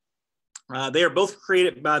 They are both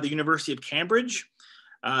created by the University of Cambridge.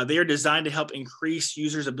 They are designed to help increase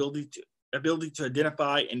users' ability to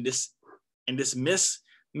identify and dismiss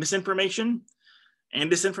misinformation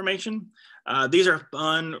and disinformation. These are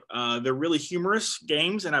fun. They're really humorous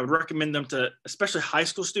games, and I would recommend them to especially high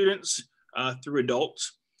school students through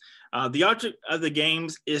adults. The object of the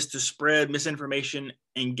games is to spread misinformation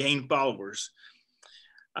and gain followers,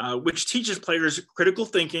 which teaches players critical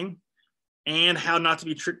thinking and how not to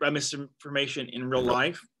be tricked by misinformation in real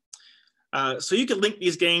life. So you can link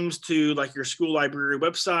these games to like your school library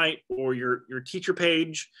website or your teacher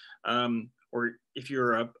page, or if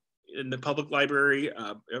you're in the public library,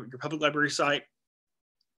 your public library site.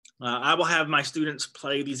 I will have my students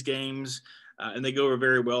play these games, and they go over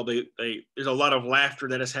very well. There's a lot of laughter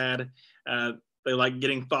that is had. They like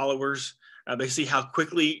getting followers. They see how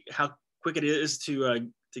quick it is to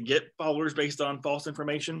get followers based on false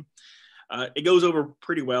information. It goes over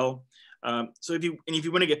pretty well. So if you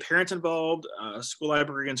want to get parents involved, school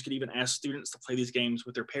librarians could even ask students to play these games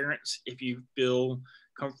with their parents if you feel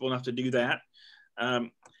comfortable enough to do that.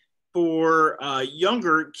 For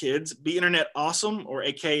younger kids, Be Internet Awesome, or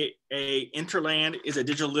AKA Interland, is a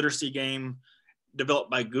digital literacy game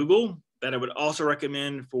developed by Google that I would also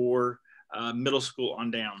recommend for middle school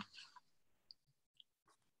on down.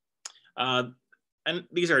 And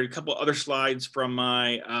these are a couple other slides from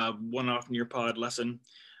my one-off Nearpod lesson.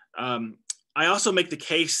 I also make the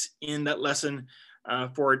case in that lesson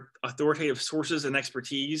for authoritative sources and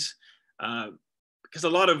expertise, because a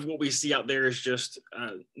lot of what we see out there is just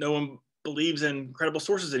no one believes in credible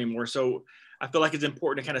sources anymore. So I feel like it's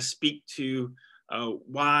important to kind of speak to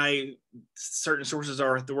why certain sources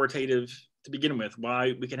are authoritative to begin with,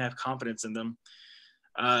 why we can have confidence in them.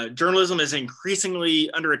 Journalism is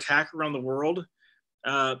increasingly under attack around the world,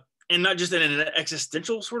 and not just in an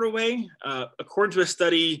existential sort of way. According to a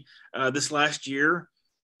study this last year,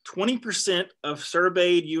 20% of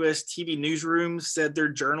surveyed US TV newsrooms said their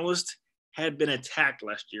journalists had been attacked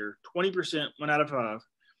last year. 20%, 1 out of 5.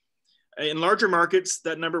 In larger markets,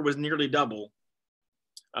 that number was nearly double.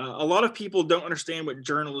 A lot of people don't understand what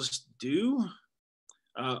journalists do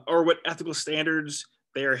or what ethical standards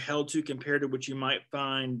they are held to compared to what you might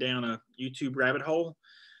find down a YouTube rabbit hole.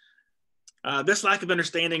 This lack of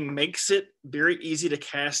understanding makes it very easy to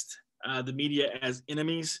cast the media as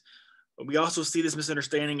enemies. We also see this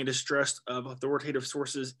misunderstanding and distrust of authoritative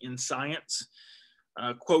sources in science.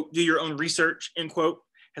 Quote, do your own research, end quote,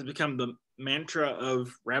 has become the mantra of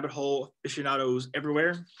rabbit hole aficionados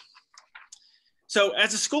everywhere. So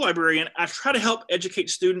as a school librarian, I try to help educate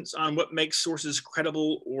students on what makes sources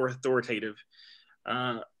credible or authoritative.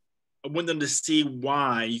 I want them to see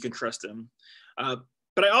why you can trust them.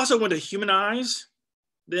 But I also want to humanize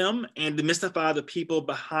them and demystify the people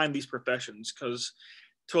behind these professions, because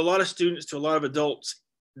to a lot of students, to a lot of adults,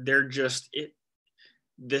 they're just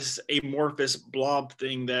this amorphous blob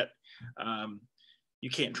thing that you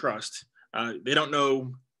can't trust. They don't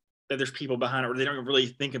know that there's people behind it, or they don't really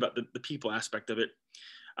think about the people aspect of it.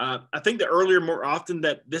 I think the earlier, more often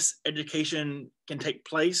that this education can take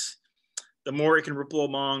place, the more it can ripple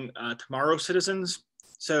among tomorrow's citizens.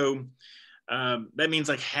 So that means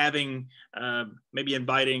like having, maybe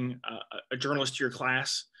inviting a journalist to your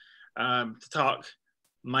class to talk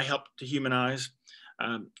might help to humanize.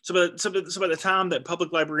 So by the time that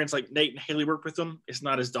public librarians like Nate and Haley work with them, it's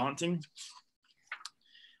not as daunting.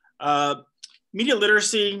 Media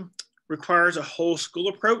literacy requires a whole school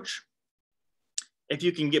approach. If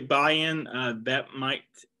you can get buy-in, that might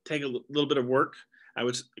take a little bit of work. I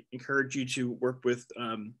would encourage you to work with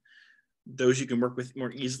those you can work with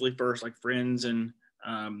more easily first, like friends and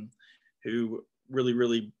who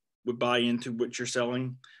really would buy into what you're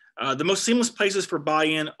selling. The most seamless places for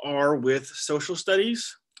buy-in are with social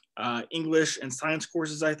studies, English and science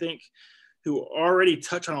courses, I think, who already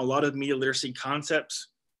touch on a lot of media literacy concepts.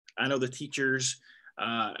 I know the teachers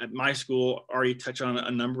at my school already touch on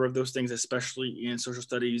a number of those things, especially in social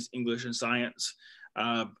studies, English, and science.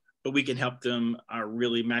 But we can help them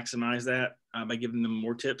really maximize that by giving them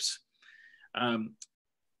more tips. And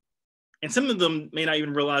some of them may not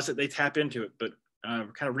even realize that they tap into it, but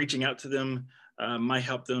kind of reaching out to them might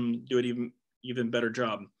help them do an even better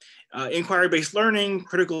job. Inquiry-based learning,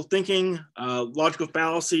 critical thinking, logical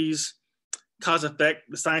fallacies, cause effect,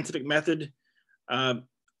 the scientific method. A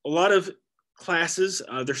lot of classes,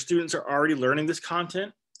 their students are already learning this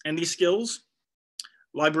content and these skills.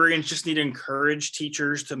 Librarians just need to encourage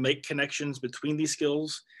teachers to make connections between these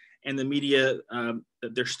skills and the media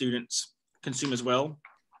that their students consume as well.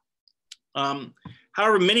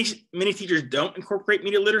 However, many teachers don't incorporate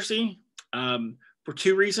media literacy for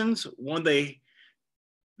two reasons. One, they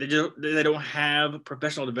don't have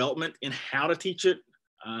professional development in how to teach it,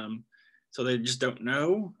 so they just don't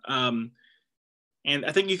know. And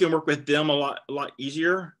I think you can work with them a lot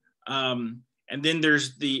easier. And then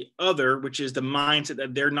there's the other, which is the mindset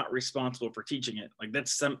that they're not responsible for teaching it. Like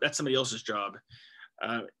that's somebody else's job.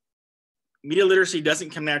 Media literacy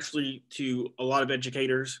doesn't come naturally to a lot of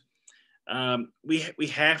educators. We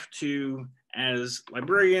have to, as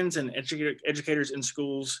librarians and educators in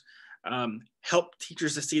schools, help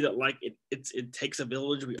teachers to see that like it takes a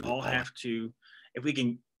village. We all have to, if we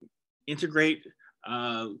can integrate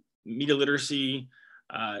media literacy,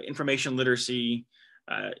 information literacy,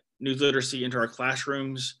 news literacy into our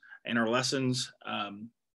classrooms and our lessons,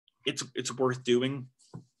 it's worth doing.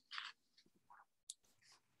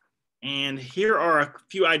 And here are a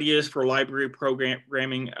few ideas for library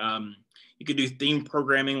programming. You could do themed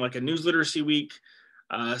programming like a news literacy week,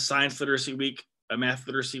 science literacy week, a math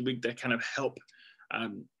literacy week that kind of help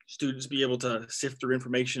students be able to sift through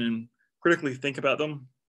information and critically think about them.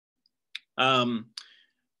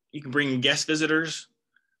 You can bring guest visitors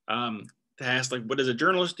to ask like, what does a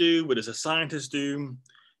journalist do? What does a scientist do?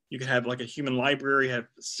 You could have like a human library, have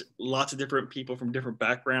lots of different people from different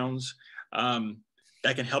backgrounds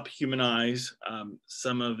that can help humanize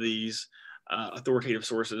some of these authoritative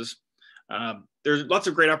sources. There's lots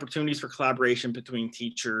of great opportunities for collaboration between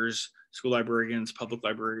teachers, school librarians, public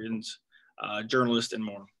librarians, journalists, and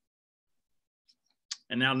more.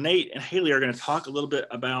 And now Nate and Haley are going to talk a little bit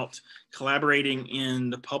about collaborating in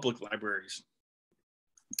the public libraries.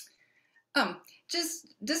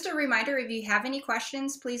 Just a reminder, if you have any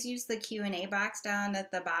questions, please use the Q&A box down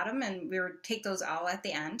at the bottom, and we will take those all at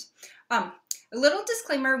the end. A little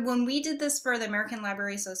disclaimer, when we did this for the American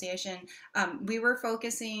Library Association, we were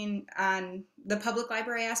focusing on the public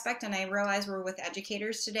library aspect, and I realize we're with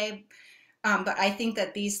educators today, but I think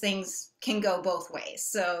that these things can go both ways.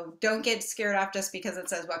 So don't get scared off just because it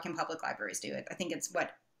says what can public libraries do. I think it's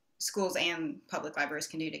what schools and public libraries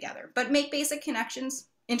can do together. But make basic connections,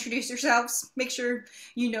 introduce yourselves, make sure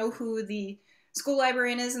you know who the school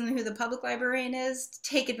librarian is and who the public librarian is.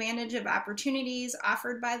 Take advantage of opportunities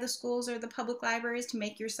offered by the schools or the public libraries to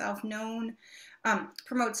make yourself known.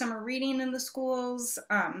 Promote summer reading in the schools,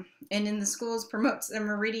 and in the schools promote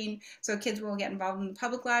summer reading so kids will get involved in the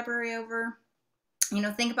public library over.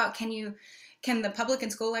 Think about can the public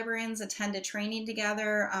and school librarians attend a training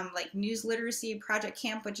together, like news literacy project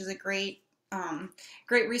camp, which is a great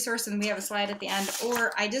resource, and we have a slide at the end.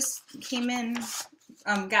 Or I just came in,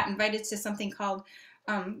 got invited to something called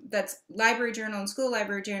that's Library Journal and School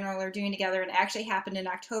Library Journal are doing together, and it actually happened in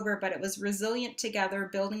October, but it was Resilient Together,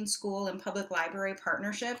 Building School and Public Library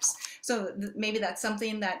Partnerships. So maybe that's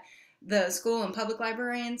something that the school and public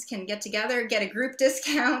librarians can get together, get a group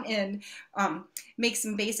discount, and make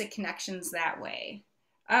some basic connections that way.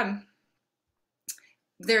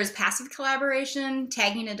 There's passive collaboration,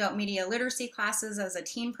 tagging adult media literacy classes as a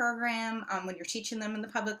teen program when you're teaching them in the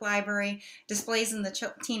public library, displays in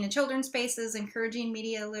the teen and children's spaces, encouraging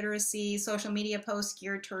media literacy, social media posts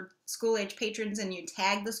geared toward school-age patrons, and you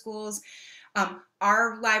tag the schools.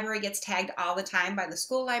 Our library gets tagged all the time by the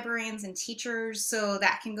school librarians and teachers, so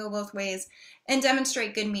that can go both ways, and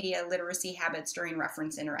demonstrate good media literacy habits during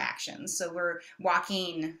reference interactions. So we're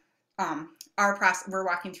walking we're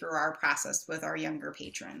walking through our process with our younger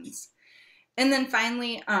patrons. And then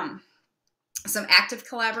finally, some active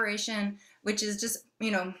collaboration, which is just,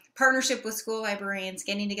 partnership with school librarians,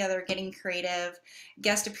 getting together, getting creative,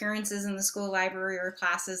 guest appearances in the school library or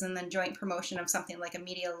classes, and then joint promotion of something like a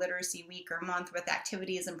media literacy week or month with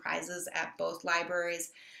activities and prizes at both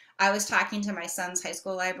libraries. I was talking to my son's high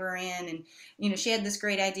school librarian, and she had this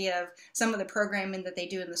great idea of some of the programming that they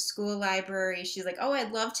do in the school library. She's like, oh,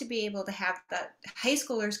 I'd love to be able to have the high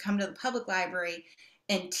schoolers come to the public library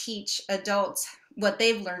and teach adults what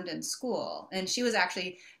they've learned in school. And she was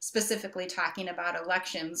actually specifically talking about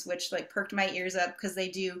elections, which like perked my ears up because they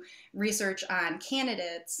do research on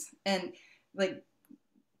candidates and like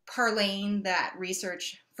parlaying that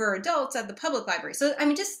research for adults at the public library. So, I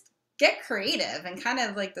mean, just get creative and kind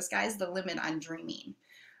of like the sky's the limit on dreaming.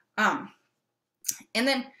 And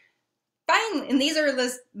then finally, and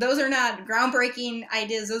those are not groundbreaking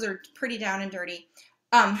ideas. Those are pretty down and dirty.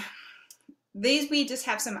 We just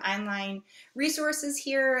have some online resources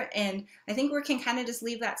here, and I think we can kind of just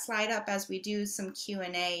leave that slide up as we do some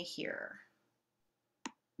Q&A here.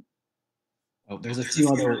 Oh, there's a few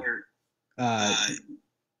other.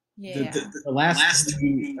 Yeah. The last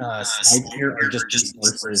three slides here are just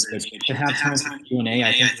resources, which to have time for Q&A,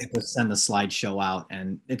 I think we'll just send the slideshow out.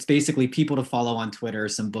 And it's basically people to follow on Twitter,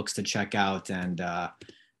 some books to check out, and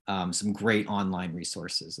some great online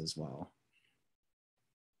resources as well.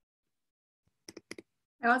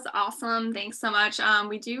 That was awesome. Thanks so much.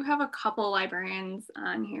 We do have a couple librarians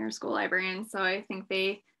on here, school librarians, so I think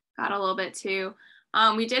they got a little bit too.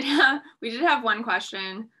 We did have one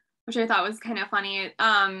question, which I thought was kind of funny.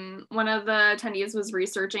 One of the attendees was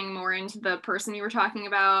researching more into the person you were talking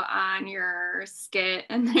about on your skit,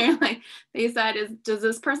 and they said, does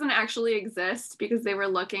this person actually exist? Because they were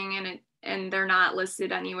looking and they're not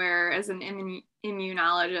listed anywhere as an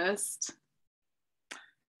immunologist.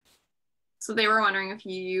 So they were wondering if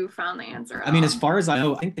you found the answer. I mean, as far as I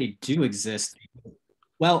know, I think they do exist.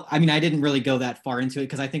 Well, I mean, I didn't really go that far into it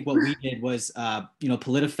because I think what we did was,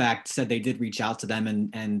 PolitiFact said they did reach out to them,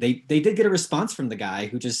 and they did get a response from the guy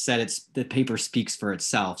who just said the paper speaks for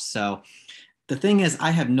itself. So the thing is, I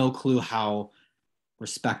have no clue how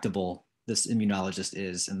respectable this immunologist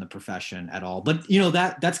is in the profession at all. But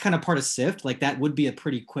that's kind of part of SIFT. Like that would be a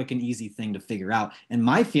pretty quick and easy thing to figure out. And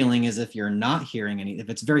my feeling is if you're not hearing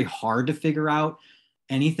if it's very hard to figure out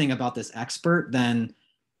anything about this expert, then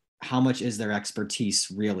how much is their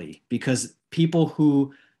expertise really? Because people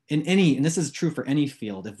who and this is true for any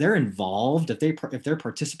field, if they're involved, if they're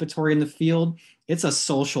participatory in the field, it's a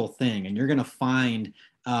social thing, and you're going to find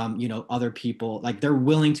other people, like they're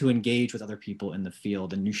willing to engage with other people in the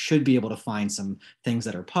field, and you should be able to find some things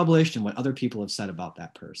that are published and what other people have said about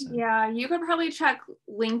that person. Yeah, you could probably check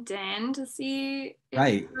LinkedIn to see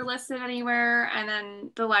if they're listed anywhere, and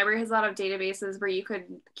then the library has a lot of databases where you could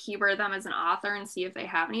keyword them as an author and see if they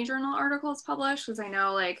have any journal articles published, because I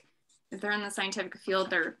know like if they're in the scientific field,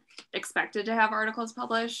 they're expected to have articles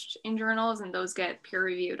published in journals, and those get peer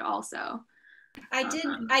reviewed also. I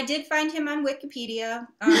did find him on Wikipedia.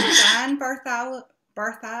 John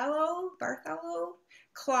Bartholomew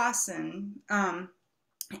Clausen.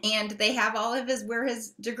 And they have all of where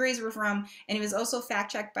his degrees were from, and he was also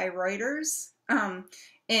fact checked by Reuters. And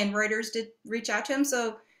Reuters did reach out to him.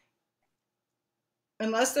 So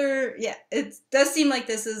unless it does seem like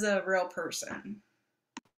this is a real person.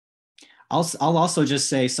 I'll also just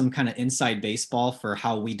say some kind of inside baseball for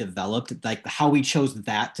how we developed, like how we chose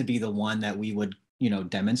that to be the one that we would,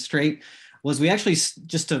 demonstrate, was we actually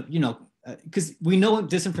just to, because we know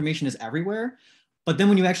disinformation is everywhere, but then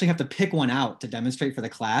when you actually have to pick one out to demonstrate for the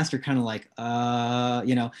class, you're kind of like,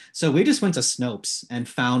 so we just went to Snopes and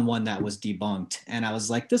found one that was debunked. And I was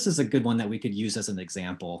like, this is a good one that we could use as an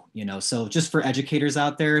example, so just for educators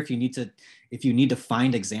out there, if you need to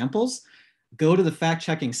find examples, go to the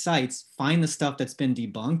fact-checking sites, find the stuff that's been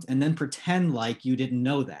debunked, and then pretend like you didn't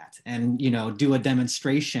know that, and do a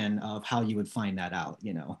demonstration of how you would find that out.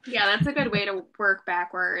 Yeah, that's a good way to work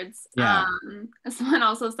backwards. Yeah. Someone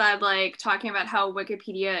also said, like, talking about how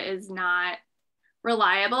Wikipedia is not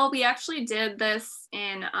reliable. We actually did this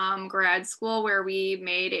in grad school, where we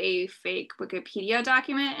made a fake Wikipedia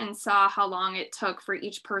document and saw how long it took for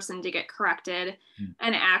each person to get corrected.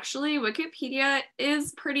 And actually Wikipedia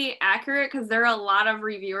is pretty accurate because there are a lot of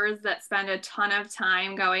reviewers that spend a ton of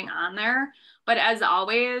time going on there. But as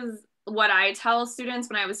always, what I tell students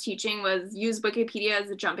when I was teaching was use Wikipedia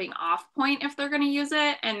as a jumping off point if they're going to use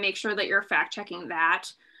it, and make sure that you're fact checking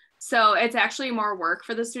that. So it's actually more work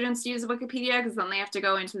for the students to use Wikipedia, because then they have to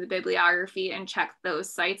go into the bibliography and check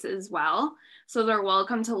those sites as well. So they're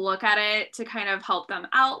welcome to look at it to kind of help them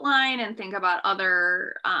outline and think about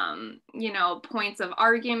other, points of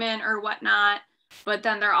argument or whatnot. But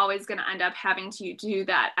then they're always going to end up having to do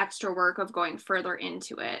that extra work of going further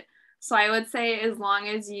into it. So I would say as long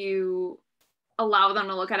as you allow them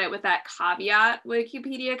to look at it with that caveat,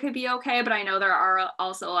 Wikipedia could be okay, but I know there are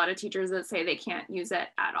also a lot of teachers that say they can't use it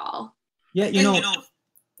at all. Yeah,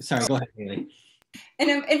 sorry, go ahead, Haley.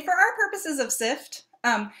 And for our purposes of SIFT,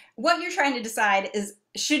 what you're trying to decide is,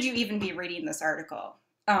 should you even be reading this article?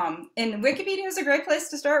 And Wikipedia is a great place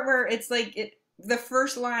to start, where it's like, the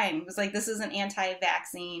first line was like, this is an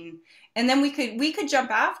anti-vaccine. And then we could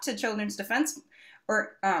jump off to Children's Defense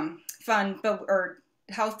or Fund, or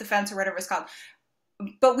Health Defense or whatever it's called.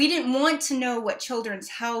 But we didn't want to know what Children's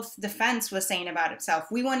Health Defense was saying about itself.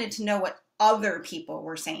 We wanted to know what other people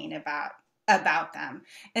were saying about them.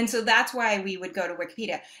 And so that's why we would go to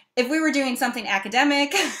Wikipedia. If we were doing something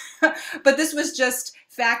academic, but this was just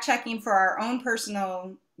fact checking for our own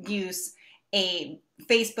personal use, a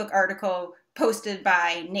Facebook article posted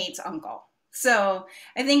by Nate's uncle. So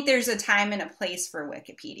I think there's a time and a place for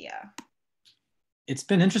Wikipedia. It's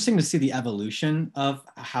been interesting to see the evolution of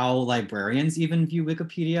how librarians even view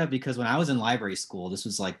Wikipedia, because when I was in library school, this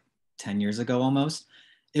was like 10 years ago almost,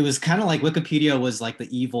 it was kind of like Wikipedia was like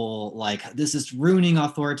the evil, like this is ruining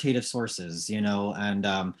authoritative sources, you know,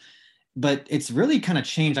 and but it's really kind of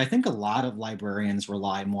changed. I think a lot of librarians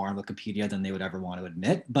rely more on Wikipedia than they would ever want to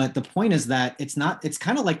admit. But the point is that it's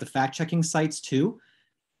kind of like the fact checking sites too.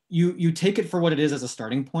 You take it for what it is as a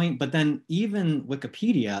starting point, but then even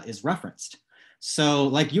Wikipedia is referenced. So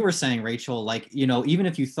like you were saying, Rachel, like, you know, even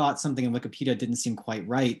if you thought something in Wikipedia didn't seem quite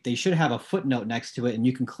right, they should have a footnote next to it and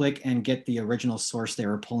you can click and get the original source they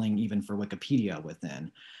were pulling even for Wikipedia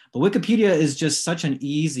within. But Wikipedia is just such an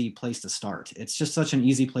easy place to start. It's just such an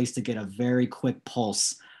easy place to get a very quick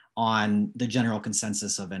pulse on the general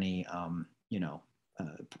consensus of any, you know,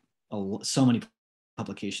 so many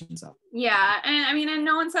publications out. Yeah, and I mean, and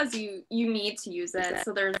no one says you need to use it,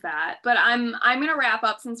 so there's that. But I'm gonna wrap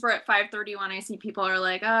up since we're at 5:31. I see people are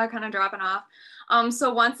like, kind of dropping off.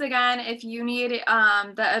 So once again, if you need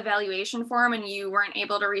the evaluation form and you weren't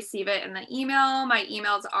able to receive it in the email, my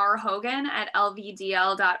emails are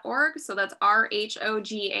hogan@lvdl.org. So that's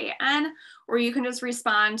RHOGAN, or you can just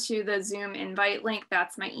respond to the Zoom invite link.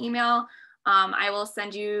 That's my email. I will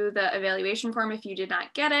send you the evaluation form if you did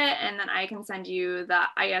not get it, and then I can send you the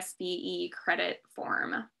ISBE credit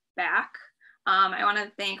form back. I want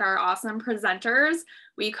to thank our awesome presenters.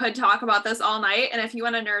 We could talk about this all night, and if you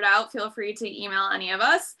want to nerd out, feel free to email any of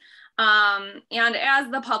us. And as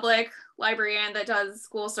the public librarian that does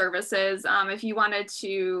school services, if you wanted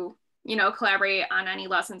to, you know, collaborate on any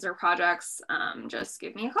lessons or projects, just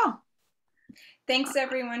give me a call. Thanks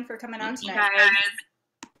everyone for coming on tonight. Guys.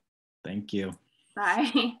 Thank you.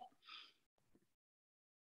 Bye.